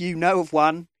 If you know of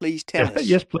one, please tell us.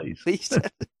 Yes, please. Please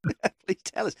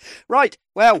tell us. Right.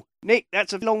 Well, Nick,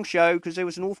 that's a long show because there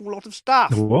was an awful lot of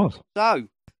stuff. There was. So,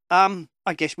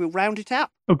 I guess we'll round it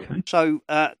up. Okay. So,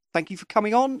 thank you for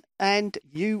coming on. And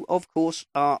you, of course,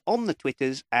 are on the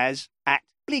Twitters as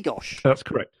 @Bligosh. That's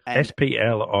correct.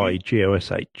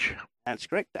 SPLIGOSH. That's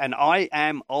correct. And I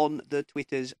am on the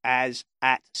Twitters as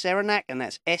 @Serenak, and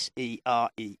that's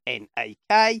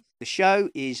SERENAK. The show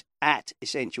is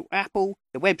 @Essential Apple.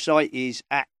 The website is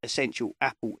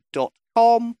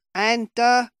 @essentialapple.com. And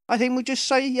I I think we'll just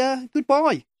say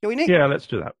goodbye. Shall we, Nick? Yeah, let's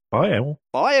do that. Bye, all.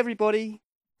 Bye, everybody.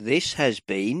 This has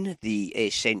been the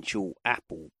Essential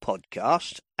Apple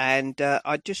podcast, and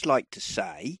I'd just like to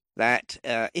say that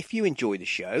if you enjoy the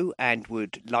show and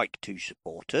would like to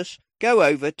support us, go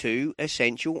over to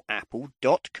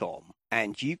essentialapple.com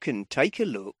and you can take a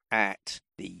look at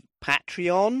the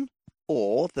Patreon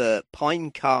or the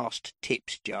Pinecast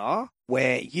tips jar,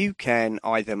 where you can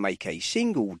either make a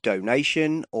single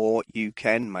donation or you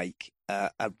can make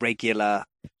a regular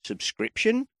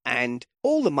subscription, and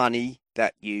all the money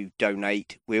that you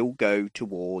donate will go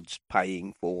towards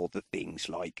paying for the things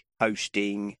like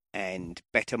hosting and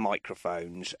better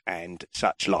microphones and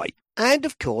such like. And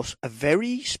of course, a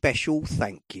very special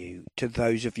thank you to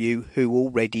those of you who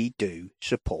already do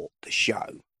support the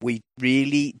show. We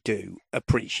really do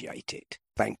appreciate it.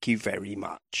 Thank you very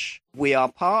much. We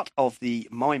are part of the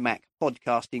MyMac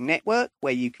podcasting network,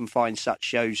 where you can find such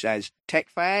shows as Tech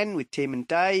Fan with Tim and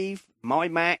Dave,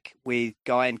 MyMac with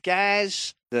Guy and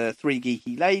Gaz, the Three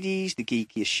Geeky Ladies, the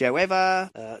geekiest show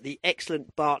ever, the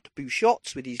excellent Bart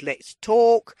Bouchotts with his Let's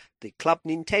Talk, the Club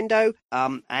Nintendo,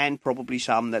 and probably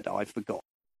some that I've forgotten.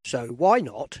 So why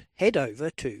not head over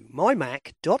to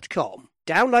mymac.com,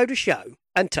 download a show,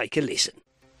 and take a listen.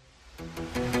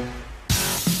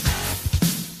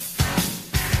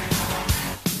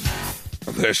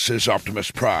 This is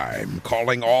Optimus Prime,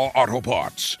 calling all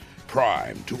Autobots.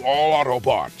 Prime to all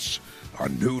Autobots. A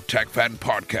new TechFan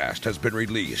podcast has been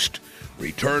released.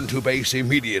 Return to base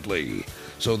immediately,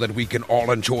 so that we can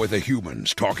all enjoy the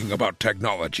humans talking about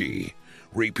technology.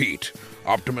 Repeat,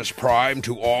 Optimus Prime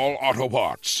to all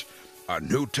Autobots. A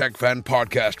new TechFan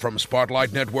podcast from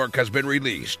Spotlight Network has been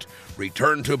released.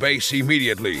 Return to base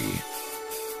immediately.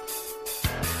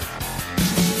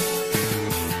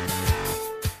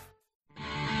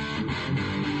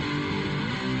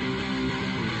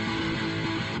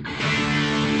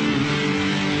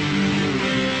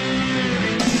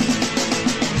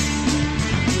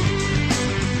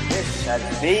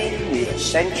 Has been the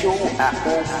Essential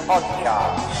Apple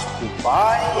Podcast.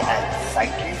 Goodbye and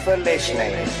thank you for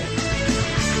listening.